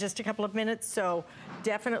you that in just a couple of minutes. So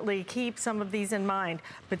definitely keep some of these in mind.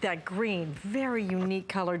 But that green, very unique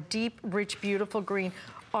color, deep, rich, beautiful green.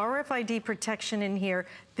 RFID protection in here.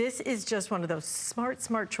 This is just one of those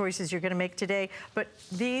smart choices you're gonna make today, but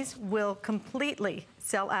these will completely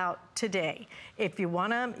sell out today. If you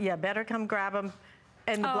want them, you better come grab them.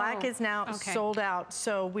 And the black is now sold out,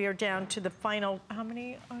 so we are down to the final, how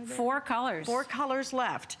many are there? 4 colors. 4 colors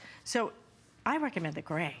left. So I recommend the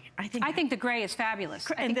gray. I think the gray is fabulous.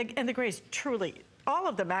 And the gray is truly, all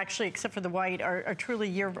of them actually, except for the white, are truly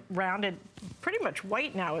year-round, and pretty much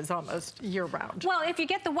white now is almost year-round. Well, if you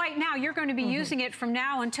get the white now, you're going to be using it from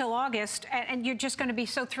now until August, and you're just going to be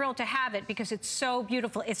so thrilled to have it because it's so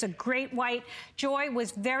beautiful. It's a great white. Joy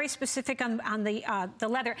was very specific on the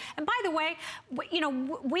leather. And by the way, you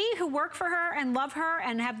know, we who work for her and love her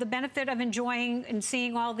and have the benefit of enjoying and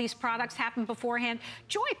seeing all these products happen beforehand,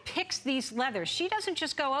 Joy picks these leathers. She doesn't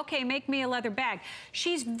just go, okay, make me a leather bag.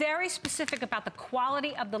 She's very specific about the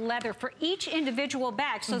quality of the leather for each individual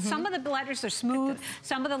bag. So some of the leathers are smooth,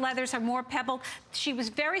 some of the leathers are more pebbled. She was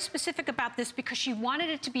very specific about this because she wanted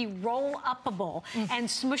it to be roll-upable and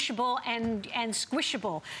smushable and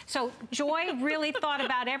squishable. So Joy really thought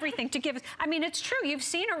about everything to give us. I mean, it's true. You've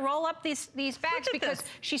seen her roll up these bags because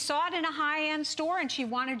she saw it in a high-end store and she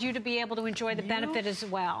wanted you to be able to enjoy the benefit as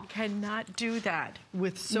well. Cannot do that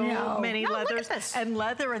with so many leathers. And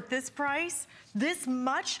leather at this price, this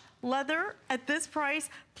much leather at this price,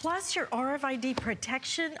 plus your RFID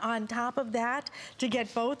protection on top of that to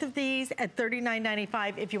get both of these at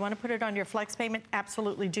 $39.95. If you want to put it on your flex payment,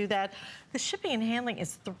 absolutely do that. The shipping and handling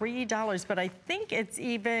is $3, but I think it's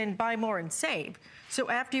even buy more and save.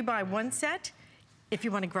 So after you buy one set, if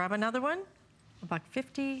you want to grab another one,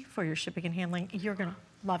 $1.50 for your shipping and handling, you're gonna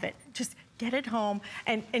love it. Just get it home,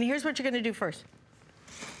 and here's what you're gonna do first.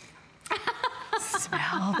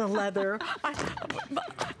 Smell the leather.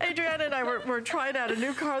 Adriana and I were trying out a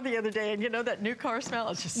new car the other day, and you know that new car smell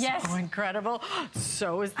is just so incredible.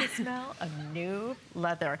 So is the smell of new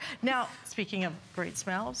leather. Now, speaking of great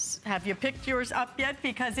smells, have you picked yours up yet?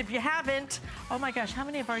 Because if you haven't, oh my gosh, how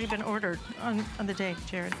many have already been ordered on the day,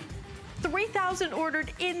 Jared? 3,000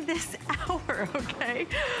 ordered in this hour, okay?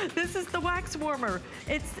 This is the wax warmer.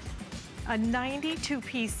 It's a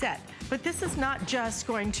 92-piece set. But this is not just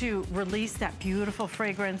going to release that beautiful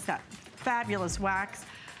fragrance, that fabulous wax,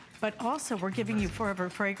 but also we're giving you forever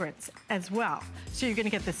fragrance as well. So you're gonna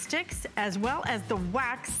get the sticks as well as the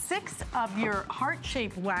wax, 6 of your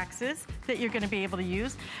heart-shaped waxes that you're gonna be able to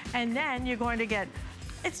use. And then you're going to get,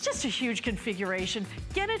 it's just a huge configuration.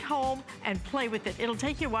 Get it home and play with it. It'll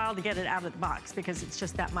take you a while to get it out of the box because it's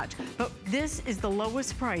just that much. But this is the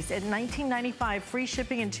lowest price at $19.95, free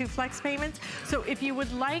shipping and 2 flex payments. So if you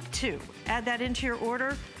would like to add that into your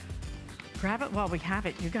order, grab it while we have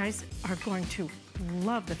it. You guys are going to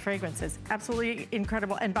love the fragrances. Absolutely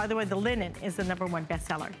incredible. And by the way, the linen is the #1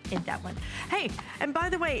 bestseller in that one. Hey, and by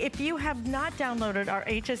the way, if you have not downloaded our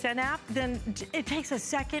HSN app, then it takes a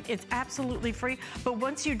second. It's absolutely free. But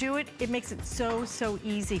once you do it, it makes it so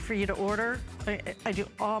easy for you to order. I do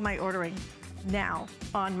all my ordering now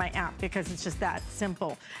on my app because it's just that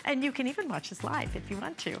simple. And you can even watch us live if you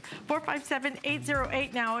want to.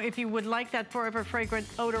 457-808 now if you would like that forever fragrant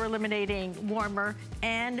odor eliminating warmer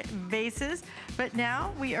and vases. But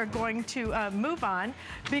now we are going to move on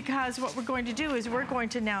because what we're going to do is we're going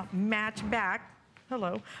to now match back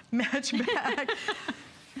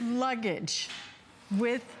luggage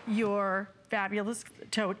with your fabulous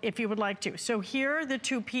tote if you would like to. So here are the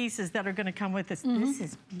 2 pieces that are gonna come with this. This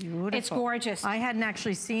is beautiful. It's gorgeous. I hadn't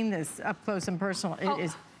actually seen this up close and personal. It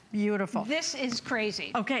is beautiful. This is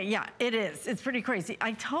crazy. Okay, yeah, it is. It's pretty crazy.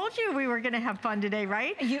 I told you we were gonna have fun today,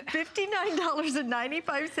 right?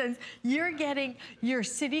 $59.95. You're getting your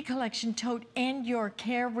City Collection tote and your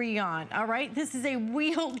carry-on, all right? This is a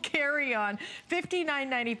wheeled carry-on,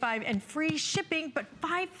 $59.95 and free shipping, but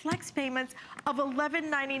 5 flex payments of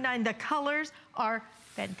 $11.99. The colors are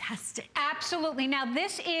fantastic. Absolutely. Now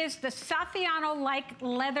this is the Saffiano-like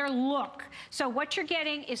leather look. So what you're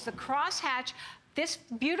getting is the crosshatch. This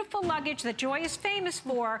beautiful luggage that Joy is famous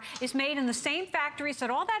for is made in the same factories that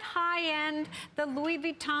all that high-end, the Louis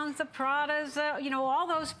Vuittons, the Pradas, you know, all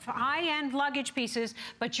those high-end luggage pieces,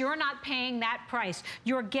 but you're not paying that price.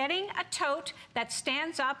 You're getting a tote that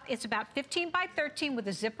stands up. It's about 15 by 13 with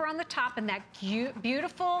a zipper on the top and that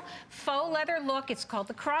beautiful faux leather look. It's called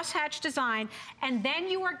the crosshatch design. And then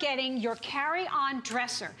you are getting your carry-on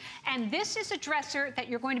dresser. And this is a dresser that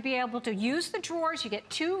you're going to be able to use the drawers. You get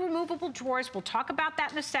 2 removable drawers. We'll talk about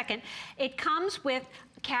that in a second. It comes with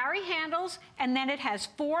carry handles, and then it has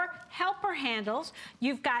 4 helper handles.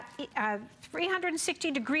 You've got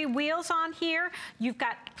 360-degree wheels on here. You've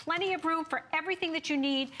got plenty of room for everything that you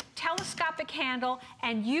need, telescopic handle,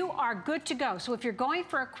 and you are good to go. So if you're going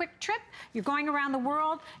for a quick trip, you're going around the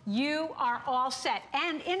world, you are all set.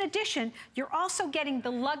 And in addition, you're also getting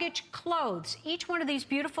the luggage clothes. Each one of these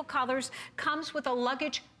beautiful colors comes with a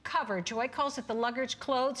luggage cover. Joy calls it the luggage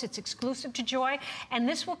clothes. It's exclusive to Joy, and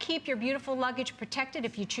this will keep your beautiful luggage protected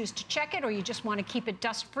if you choose to check it, or you just want to keep it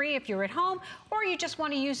dust-free if you're at home, or you just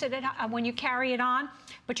want to use it when you carry it on.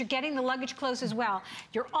 But you're getting the luggage clothes as well.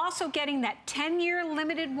 You're also getting that 10-year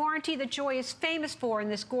limited warranty that Joy is famous for in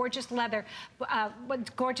this gorgeous leather,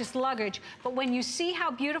 gorgeous luggage. But when you see how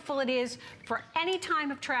beautiful it is for any time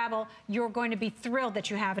of travel, you're going to be thrilled that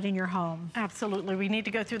you have it in your home. Absolutely. We need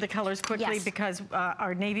to go through the colors quickly because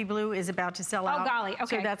our navy blue is about to sell out. Oh, golly.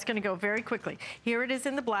 Okay. So that's going to go very quickly. Here it is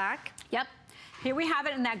in the black. Yep. Here we have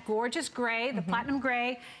it in that gorgeous gray, the platinum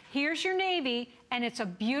gray. Here's your navy, and it's a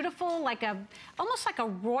beautiful, almost like a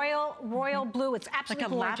royal blue. It's absolutely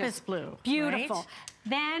like a gorgeous. lapis blue. Beautiful. Right?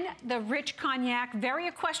 Then the rich cognac, very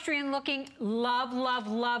equestrian looking. Love, love,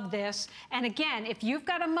 love this. And again, if you've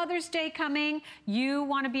got a Mother's Day coming, you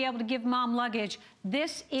want to be able to give mom luggage,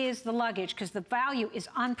 this is the luggage because the value is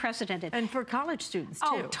unprecedented. And for college students, too.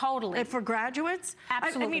 Oh, totally. And for graduates.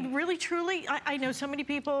 Absolutely. I mean, really, truly, I know so many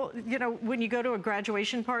people, you know, when you go to a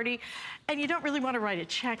graduation party and you don't really want to write a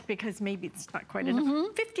check because maybe it's not quite enough.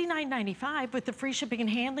 $59.95 with the free shipping and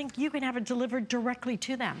handling, you can have it delivered directly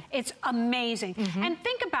to them. It's amazing. And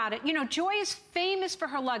think about it, you know, Joy is famous for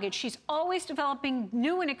her luggage. She's always developing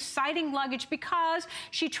new and exciting luggage because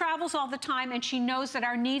she travels all the time and she knows that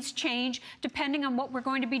our needs change depending on what we're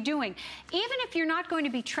going to be doing. Even if you're not going to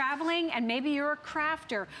be traveling and maybe you're a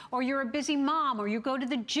crafter or you're a busy mom or you go to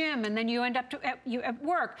the gym and then you end up at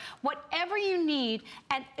work, whatever you need,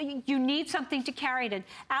 and you need something to carry it in.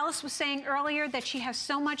 Alice was saying earlier that she has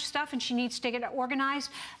so much stuff and she needs to get it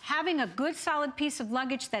organized. Having a good solid piece of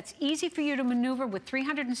luggage that's easy for you to maneuver with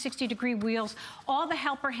 360-degree wheels, all the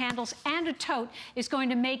helper handles, and a tote is going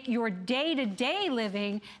to make your day-to-day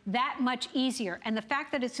living that much easier. And the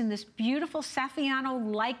fact that it's in this beautiful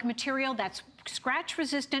Saffiano-like material that's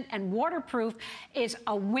scratch-resistant and waterproof is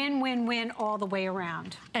a win-win-win all the way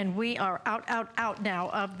around. And we are out now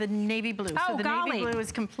of the navy blue. Oh, so the golly. navy blue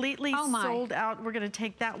is completely sold out. We're going to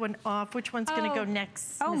take that one off. Which one's going to go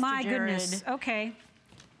next, Oh, Mr. my Jared? goodness. Okay.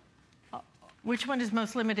 Which one is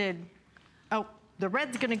most limited? Oh, the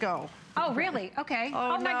red's going to go. Oh, really? Okay.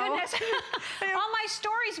 Oh, my no. goodness. All my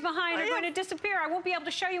stories behind are going to disappear. I won't be able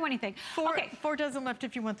to show you anything. Four dozen left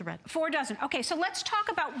if you want the red. 4 dozen. Okay, so let's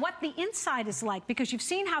talk about what the inside is like because you've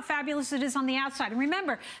seen how fabulous it is on the outside. And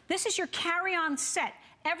remember, this is your carry-on set.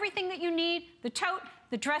 Everything that you need, the tote,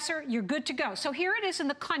 the dresser, you're good to go. So here it is in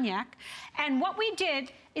the cognac. And what we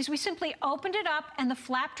did is we simply opened it up and the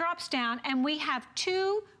flap drops down and we have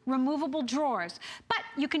 2 removable drawers. But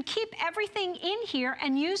you can keep everything in here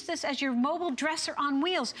and use this as your mobile dresser on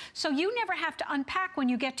wheels, so you never have to unpack when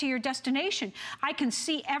you get to your destination. I can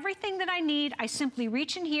see everything that I need. I simply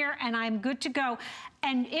reach in here and I'm good to go.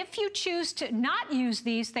 And if you choose to not use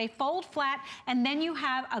these, they fold flat, and then you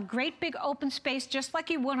have a great big open space just like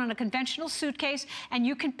you would on a conventional suitcase, and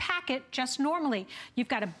you can pack it just normally. You've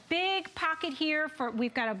got a big pocket here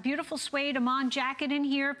we've got a beautiful suede Amon jacket in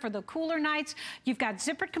here for the cooler nights. You've got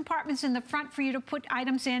zippered compartments in the front for you to put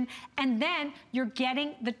items in, and then you're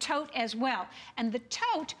getting the tote as well. And the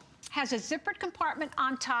tote has a zippered compartment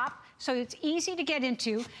on top, so it's easy to get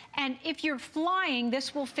into. And if you're flying,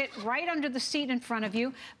 this will fit right under the seat in front of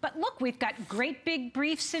you. But look, we've got great big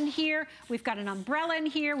briefs in here. We've got an umbrella in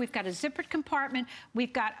here. We've got a zippered compartment.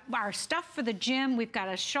 We've got our stuff for the gym. We've got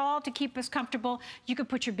a shawl to keep us comfortable. You could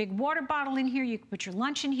put your big water bottle in here. You could put your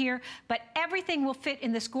lunch in here. But everything will fit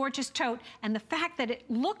in this gorgeous tote. And the fact that it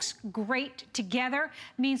looks great together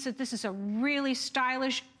means that this is a really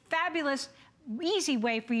stylish, fabulous, easy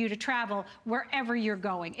way for you to travel wherever you're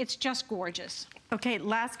going. It's just gorgeous. Okay,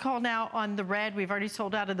 last call now on the red. We've already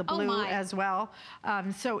sold out of the blue as well.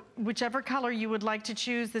 So whichever color you would like to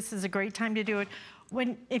choose, this is a great time to do it.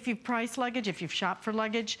 If you've priced luggage, if you've shopped for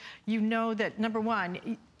luggage, you know that, number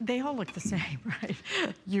one, they all look the same, right?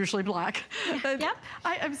 Usually black. Yep.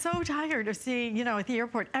 I'm so tired of seeing, you know, at the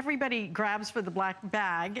airport, everybody grabs for the black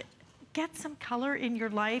bag. Get some color in your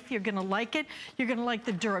life. You're gonna like it. You're gonna like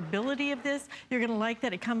the durability of this. You're gonna like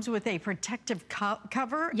that it comes with a protective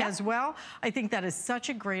cover as well. I think that is such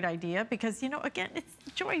a great idea because, you know, again,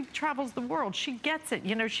 Joy travels the world. She gets it.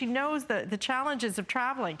 You know, she knows the challenges of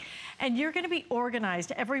traveling. And you're gonna be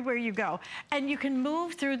organized everywhere you go. And you can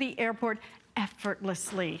move through the airport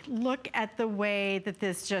effortlessly. Look at the way that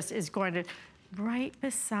this just is going to right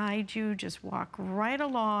beside you, just walk right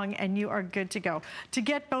along and you are good to go. To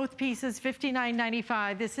get both pieces,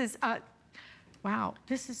 $59.95. This is, wow,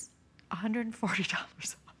 this is $140 off.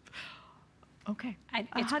 Okay,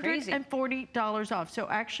 it's $140 off. So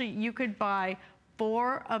actually you could buy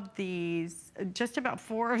 4 of these, just about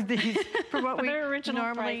 4 of these for what we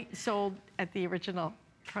normally sold at the original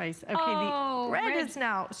price. Okay, the red is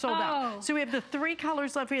now sold out. So we have the 3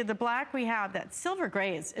 colors left. We have the black, we have that silver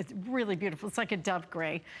gray, it's really beautiful. It's like a dove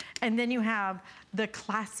gray. And then you have the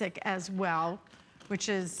classic as well, which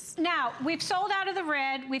is... Now, we've sold out of the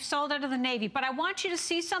red, we've sold out of the navy, but I want you to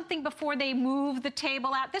see something before they move the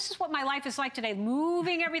table out. This is what my life is like today,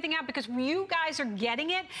 moving everything out, because you guys are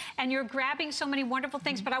getting it and you're grabbing so many wonderful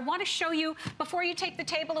things. But I want to show you, before you take the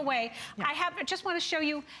table away, I just want to show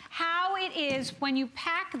you how it is when you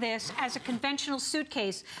pack this as a conventional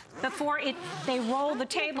suitcase before they roll the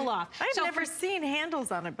table off. I've never seen handles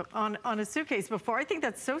on a suitcase before. I think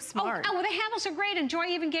that's so smart. Oh, well, the handles are great, and Joy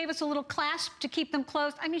even gave us a little clasp to keep them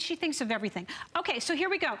closed. I mean, she thinks of everything. Okay, so here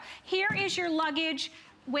we go. Here is your luggage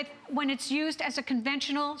when it's used as a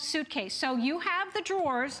conventional suitcase. So you have the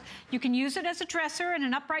drawers. You can use it as a dresser and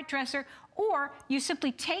an upright dresser, or you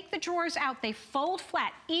simply take the drawers out. They fold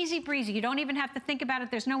flat, easy breezy. You don't even have to think about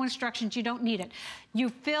it. There's no instructions. You don't need it. You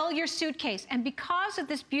fill your suitcase, and because of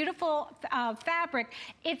this beautiful fabric,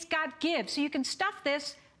 it's got give. So you can stuff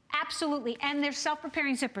this. Absolutely, and there's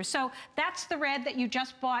self-preparing zippers. So that's the red that you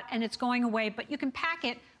just bought, and it's going away, but you can pack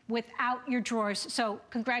it without your drawers. So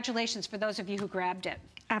congratulations for those of you who grabbed it.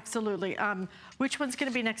 Absolutely. Which one's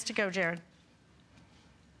gonna be next to go, Jared?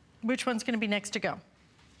 Which one's gonna be next to go?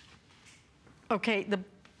 Okay, the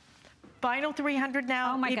final 300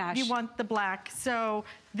 now. Oh my gosh. If you want the black. So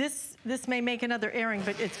this may make another airing,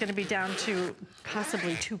 but it's gonna be down to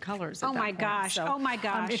possibly 2 colors at Oh that my point. gosh, So, oh my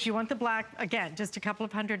gosh. if you want the black, again, just a couple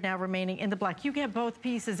of hundred now remaining in the black. You get both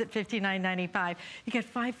pieces at $59.95. You get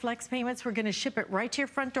 5 flex payments. We're gonna ship it right to your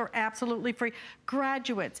front door, absolutely free.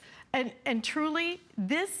 Graduates, and truly,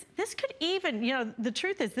 this could even, you know, the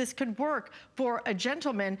truth is this could work for a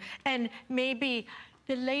gentleman, and maybe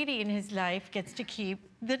the lady in his life gets to keep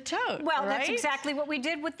the tote. Well, right? that's exactly what we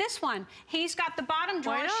did with this one. He's got the bottom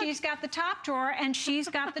drawer, she's got the top drawer, and she's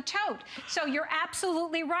got the tote. So you're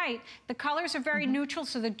absolutely right. The colors are very neutral,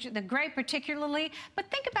 so the gray particularly. But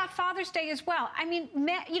think about Father's Day as well. I mean,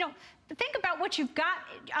 you know, think about what you've got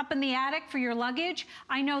up in the attic for your luggage.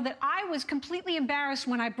 I know that I was completely embarrassed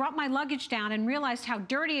when I brought my luggage down and realized how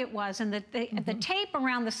dirty it was, and the tape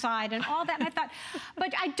around the side and all that. And I thought,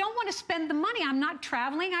 but I don't want to spend the money. I'm not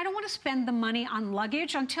traveling. I don't want to spend the money on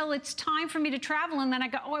luggage until it's time for me to travel. And then I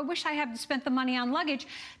go, oh, I wish I had spent the money on luggage.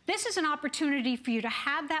 This is an opportunity for you to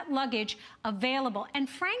have that luggage available. And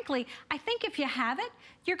frankly, I think if you have it,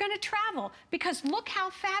 you're going to travel, because look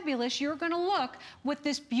how fabulous you're going to look with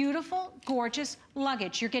this beautiful, gorgeous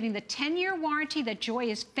luggage. You're getting the 10-year warranty that Joy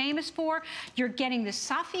is famous for. You're getting the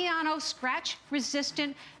Saffiano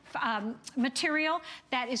scratch-resistant material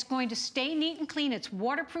that is going to stay neat and clean. It's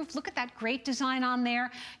waterproof. Look at that great design on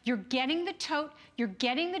there. You're getting the tote. You're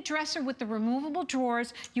getting the dresser with the removable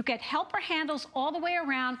drawers. You get helper handles all the way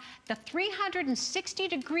around. The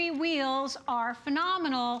 360-degree wheels are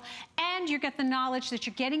phenomenal, and you get the knowledge that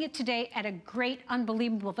you're getting it today at a great,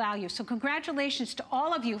 unbelievable value. So congratulations to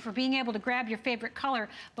all of you for being able to grab your favorite color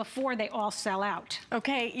before they all sell out.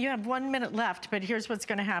 Okay, you have 1 minute left, but here's what's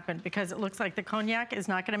going to happen, because it looks like the cognac is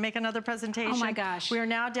not going to make another presentation. Oh my gosh. We are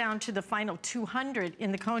now down to the final 200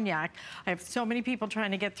 in the cognac. I have so many people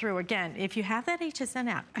trying to get through. Again, if you have that HSN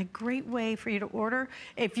app, a great way for you to order.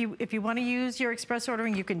 If you want to use your express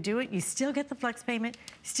ordering, you can do it. You still get the flex payment,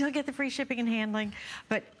 still get the free shipping and handling,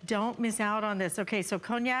 but don't miss out on this. Okay, so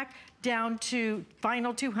cognac down to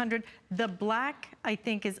final 200. The black, I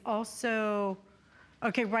think, is also...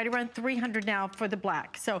 Okay, right around 300 now for the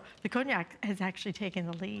black. So the cognac has actually taken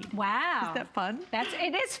the lead. Wow. Is that fun?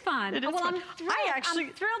 It is fun. It is well, fun. I'm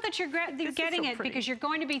thrilled that you're getting it, because you're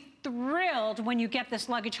going to be thrilled when you get this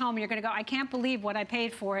luggage home. You're going to go, I can't believe what I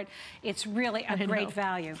paid for it. It's really a great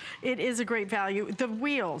value. It is a great value. The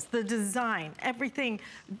wheels, the design, everything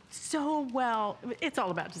so well. It's all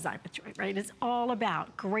about design with Joy, right? It's all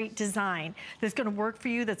about great design that's going to work for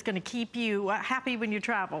you, that's going to keep you happy when you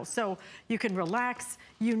travel. So you can relax.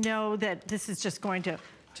 You know that this is just going to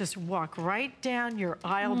just walk right down your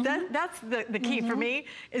aisle. That's the key for me,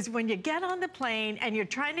 is when you get on the plane and you're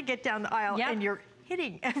trying to get down the aisle and you're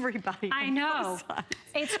hitting everybody. I know.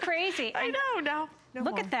 It's crazy. I know. No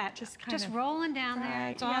Look more. at that. Just rolling down there.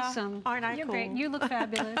 It's awesome. Aren't I You're cool? great. You look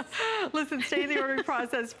fabulous. Listen, stay in the ordering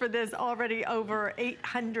process for this. Already over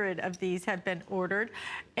 800 of these have been ordered.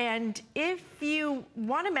 And if you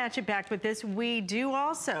want to match it back with this, we do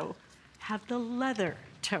also have the leather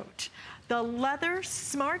tote. The leather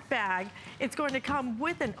smart bag, it's going to come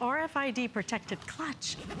with an RFID protected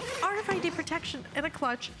clutch. RFID protection and a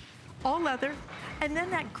clutch, all leather. And then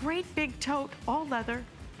that great big tote, all leather,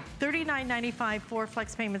 $39.95 for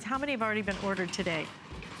flex payments. How many have already been ordered today?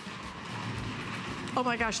 Oh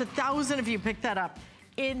my gosh, 1,000 of you picked that up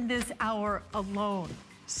in this hour alone.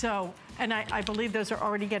 So, and I believe those are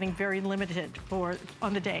already getting very limited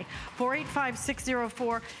on the day.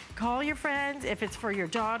 485-604, call your friends. If it's for your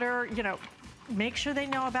daughter, you know, make sure they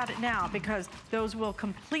know about it now, because those will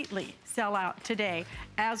completely sell out today,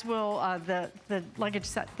 as will the luggage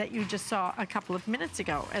set that you just saw a couple of minutes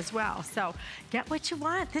ago as well. So get what you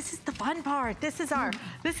want. This is the fun part. This is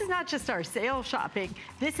not just our sale shopping.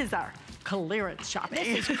 This is our clearance shopping.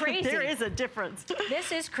 This is crazy. There is a difference.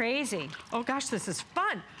 This is crazy. Oh gosh, this is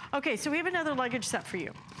fun. Okay, so we have another luggage set for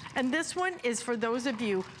you. And this one is for those of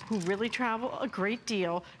you who really travel a great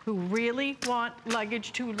deal, who really want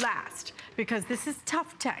luggage to last, because this is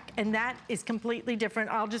tough tech, and that is completely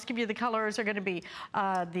different. I'll just give you the colors. Are going to be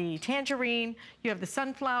the tangerine, you have the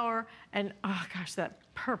sunflower, and oh gosh, that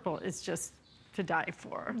purple is just to die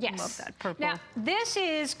for. Yes. Love that purple. Now, this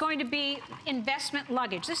is going to be investment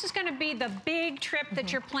luggage. This is going to be the big trip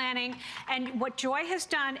that you're planning. And what Joy has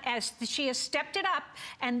done is she has stepped it up.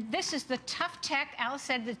 And this is the Tough Tech. Alice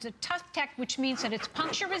said it's a Tough Tech, which means that it's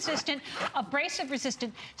puncture resistant, abrasive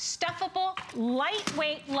resistant, stuffable,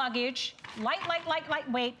 lightweight luggage,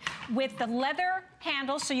 lightweight, with the leather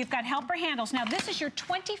handles. So you've got helper handles. Now, this is your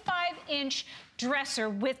 25-inch dresser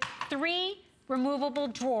with 3 removable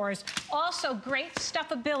drawers, also great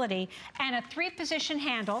stuffability, and a 3-position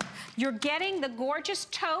handle. You're getting the gorgeous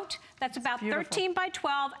tote that's about 13 by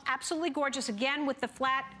 12, absolutely gorgeous, again with the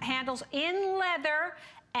flat handles in leather,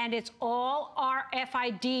 and it's all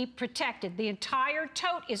RFID protected. The entire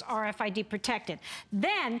tote is RFID protected.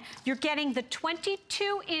 Then you're getting the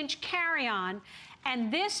 22-inch carry-on, and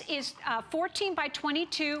this is 14 by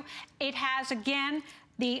 22. It has, again,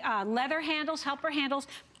 the leather handles, helper handles.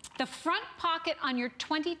 The front pocket on your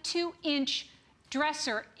 22-inch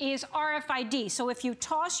dresser is RFID. So if you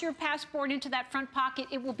toss your passport into that front pocket,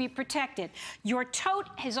 it will be protected. Your tote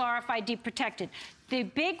is RFID protected. The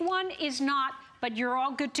big one is not, but you're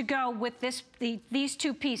all good to go with these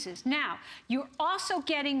 2 pieces. Now, you're also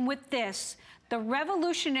getting with this the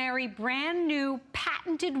revolutionary brand new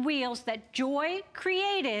patented wheels that Joy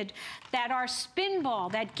created that are spin ball,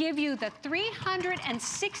 that give you the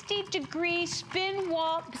 360-degree spin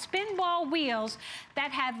ball wheels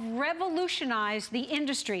that have revolutionized the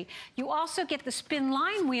industry. You also get the spin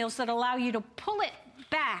line wheels that allow you to pull it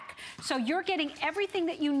back. So you're getting everything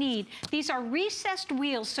that you need. These are recessed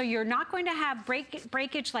wheels, so you're not going to have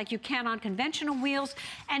breakage like you can on conventional wheels,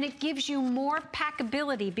 and it gives you more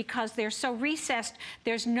packability because they're so recessed.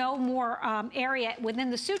 There's no more area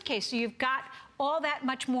within the suitcase, so you've got all that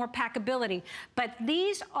much more packability. But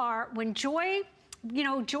these are, when Joy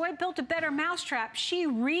built a better mousetrap, she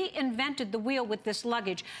reinvented the wheel with this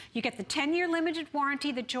luggage. You get the 10-year limited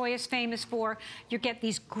warranty that Joy is famous for. You get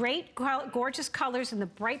these great, gorgeous colors in the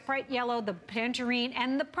bright, bright yellow, the tangerine,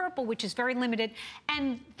 and the purple, which is very limited.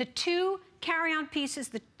 And the 2 carry-on pieces,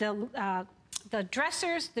 the 2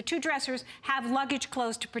 dressers have luggage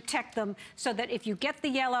clothes to protect them, so that if you get the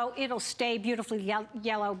yellow, it'll stay beautifully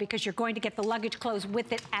yellow, because you're going to get the luggage clothes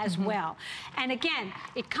with it as well. And again,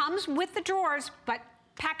 it comes with the drawers, but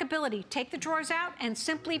packability. Take the drawers out and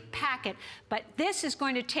simply pack it. But this is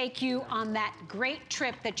going to take you on that great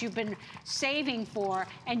trip that you've been saving for,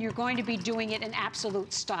 and you're going to be doing it in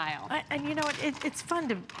absolute style. And you know what? It's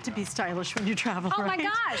fun to be stylish when you travel, oh right? My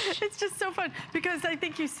gosh. It's just so fun, because I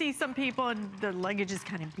think you see some people and their luggage is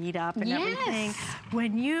kind of beat up and everything.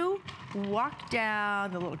 When you walk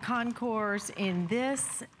down the little concourse in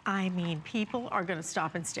this, I mean, people are going to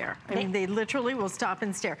stop and stare. I mean, they literally will stop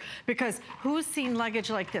and stare, because who's seen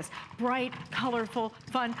luggage like this? Bright, colorful,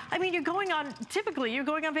 fun. I mean, typically you're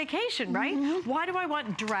going on vacation, right? Why do I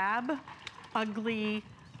want drab, ugly,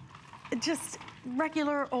 just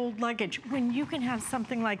regular old luggage when you can have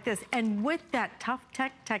something like this? And with that Tough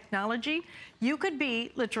Tech technology, you could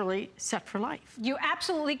be literally set for life. You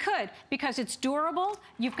absolutely could, because it's durable.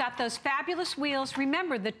 You've got those fabulous wheels.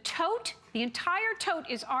 Remember, the tote, the entire tote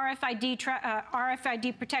is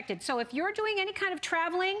RFID protected. So if you're doing any kind of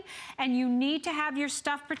traveling and you need to have your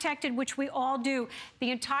stuff protected, which we all do,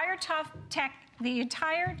 the entire Tough Tech The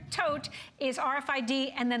entire tote is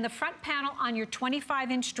RFID, and then the front panel on your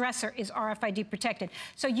 25-inch dresser is RFID protected.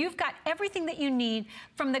 So you've got everything that you need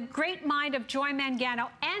from the great mind of Joy Mangano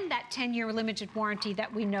and that 10-year limited warranty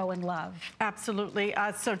that we know and love. Absolutely.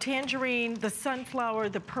 So tangerine, the sunflower,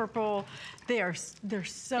 the purple, they're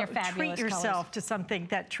so, treat yourself colors to something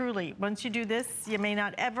that truly, once you do this, you may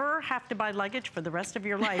not ever have to buy luggage for the rest of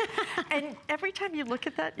your life. And every time you look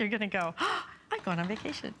at that, you're going to go, oh, I'm going on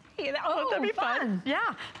vacation. Yeah, oh, that'd be fun.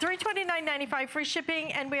 Yeah, $329.95 free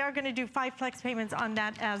shipping, and we are going to do 5 flex payments on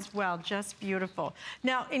that as well. Just beautiful.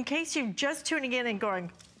 Now, in case you're just tuning in and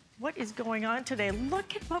going, what is going on today?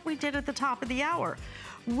 Look at what we did at the top of the hour.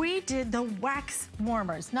 We did the wax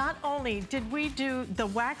warmers. Not only did we do the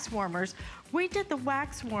wax warmers, we did the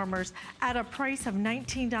wax warmers at a price of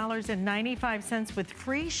 $19.95 with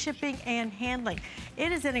free shipping and handling.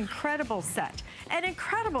 It is an incredible set. An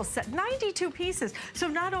incredible set, 92 pieces. So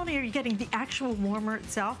not only are you getting the actual warmer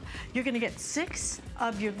itself, you're gonna get 6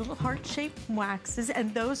 of your little heart-shaped waxes,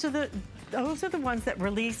 and those are the ones that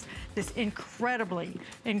release this incredibly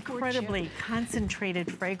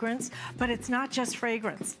concentrated fragrance. But it's not just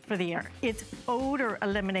fragrance for the air, it's odor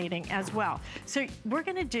eliminating as well. So we're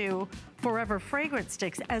gonna do Forever fragrance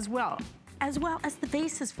sticks as well as the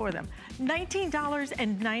bases for them.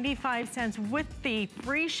 $19.95 with the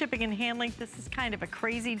free shipping and handling. This is kind of a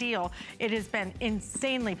crazy deal. It has been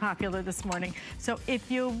insanely popular this morning. So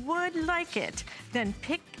if you would like it, then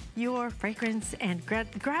pick your fragrance and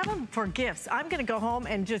grab them for gifts. I'm gonna go home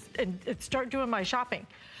and just start doing my shopping.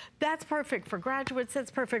 That's perfect for graduates,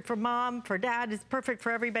 that's perfect for mom, for dad, it's perfect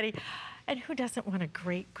for everybody. And who doesn't want a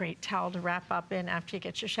great, great towel to wrap up in after you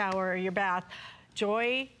get your shower or your bath?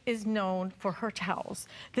 Joy is known for her towels.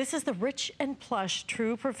 This is the Rich and Plush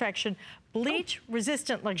True Perfection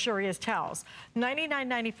bleach-resistant luxurious towels.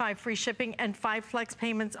 $99.95 free shipping and 5 flex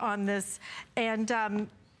payments on this. And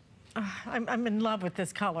I'm in love with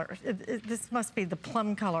this color. This must be the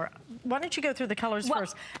plum color. Why don't you go through the colors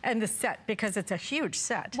first and the set, because it's a huge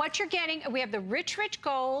set. What you're getting, we have the rich, rich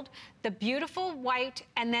gold, the beautiful white,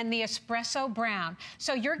 and then the espresso brown.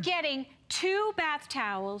 So you're getting 2 bath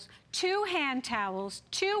towels, 2 hand towels,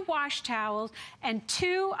 2 wash towels, and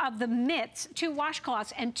 2 of the mitts, 2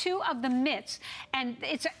 washcloths, and 2 of the mitts. And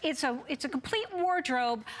it's a complete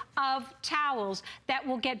wardrobe of towels that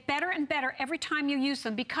will get better and better every time you use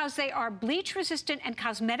them, because they are bleach resistant and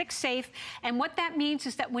cosmetic safe. And what that means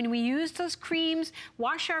is that when we use those creams,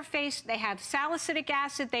 wash our face, they have salicylic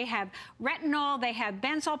acid, they have retinol, they have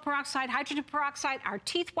benzoyl peroxide, hydrogen peroxide, our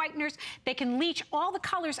teeth whiteners. They can leach all the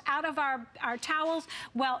colors out of our towels.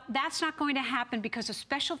 Well, that's not going to happen because of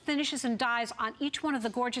special finishes and dyes on each one of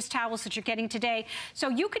the gorgeous towels that you're getting today. So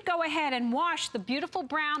you could go ahead and wash the beautiful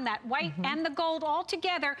brown, that white, and the gold all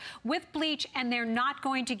together with bleach, and they're not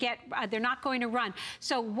going to run.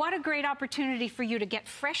 So what a great opportunity for you to get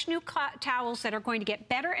fresh new towels that are going to get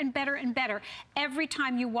better and better and better every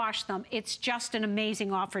time you wash them. It's just an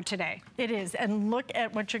amazing offer today. It is, and look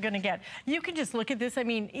at what you're going to get. You can just look at this. I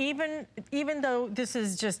mean, even though this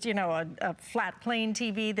is just, you know, a flat plain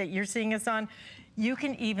TV that you're seeing us on, you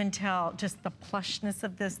can even tell just the plushness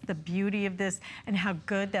of this, the beauty of this, and how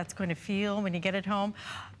good that's going to feel when you get it home.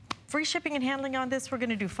 Free shipping and handling on this. We're going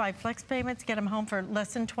to do 5 flex payments, get them home for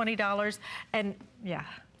less than $20, and yeah.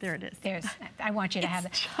 There it is. I want you to have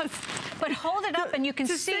it. But hold it up and you can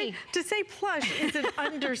see. To say plush is an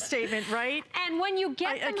understatement, right? And when you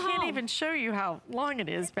get them home. I can't even show you how long it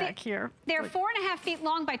is back here. They're 4.5 feet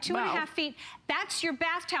long by 2.5 feet. That's your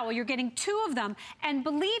bath towel. You're getting 2 of them. And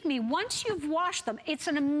believe me, once you've washed them, it's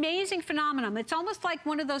an amazing phenomenon. It's almost like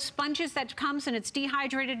one of those sponges that comes and it's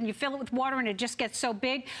dehydrated and you fill it with water and it just gets so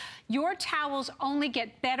big. Your towels only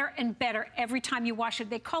get better and better every time you wash it.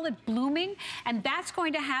 They call it blooming, and that's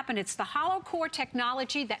going to happen. It's the hollow core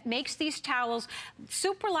technology that makes these towels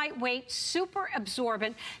super lightweight, super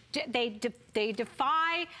absorbent. They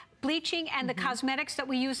defy bleaching and the cosmetics that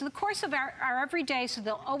we use in the course of our everyday, so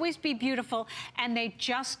they'll always be beautiful, and they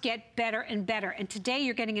just get better and better. And today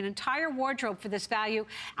you're getting an entire wardrobe for this value.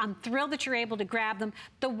 I'm thrilled that you're able to grab them.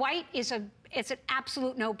 The white is it's an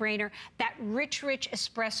absolute no-brainer. That rich, rich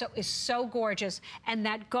espresso is so gorgeous, and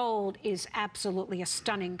that gold is absolutely a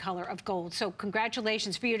stunning color of gold. So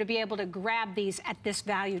congratulations for you to be able to grab these at this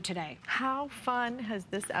value today. How fun has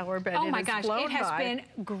this hour been? Oh my gosh, it has been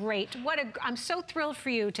great. I'm so thrilled for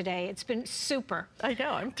you today. It's been super. I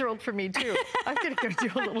know, I'm thrilled for me too. I'm gonna go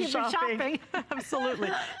do a little shopping. Absolutely.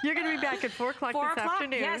 You're gonna be back at 4 o'clock this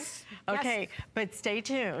afternoon. Yes. Okay, but stay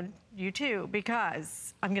tuned. You too,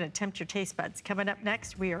 because I'm going to tempt your taste buds. Coming up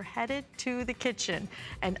next, we are headed to the kitchen,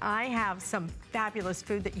 and I have some fabulous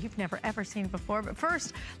food that you've never ever seen before. But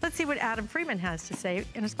first, let's see what Adam Freeman has to say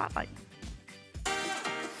in a spotlight.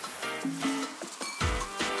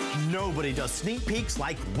 Nobody does sneak peeks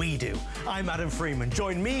like we do. I'm Adam Freeman.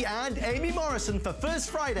 Join me and Amy Morrison for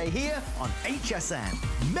First Friday here on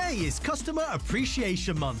HSN. May is Customer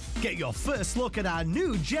Appreciation Month. Get your first look at our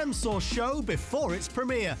new Gem Source show before its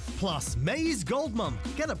premiere. Plus, May is Gold Month.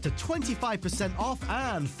 Get up to 25% off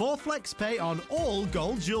and 4 flex pay on all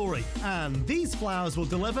gold jewelry. And these flowers will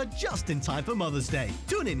deliver just in time for Mother's Day.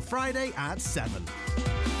 Tune in Friday at 7.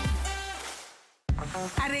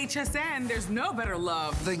 At HSN, there's no better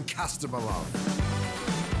love than customer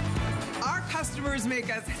love. Our customers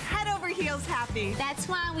make us head over heels happy. That's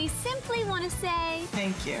why we simply want to say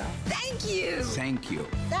Thank you. Thank you. Thank you.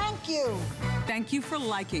 Thank you. Thank you for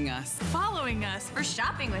liking us, following us, for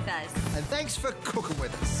shopping with us. And thanks for cooking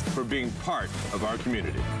with us. For being part of our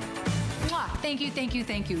community. Mwah.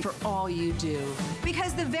 Thank you for all you do.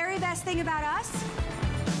 Because the very best thing about us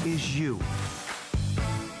is you.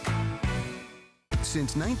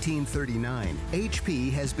 Since 1939,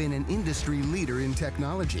 HP has been an industry leader in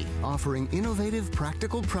technology, offering innovative,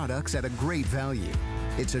 practical products at a great value.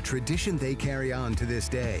 It's a tradition they carry on to this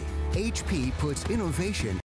day. HP puts innovation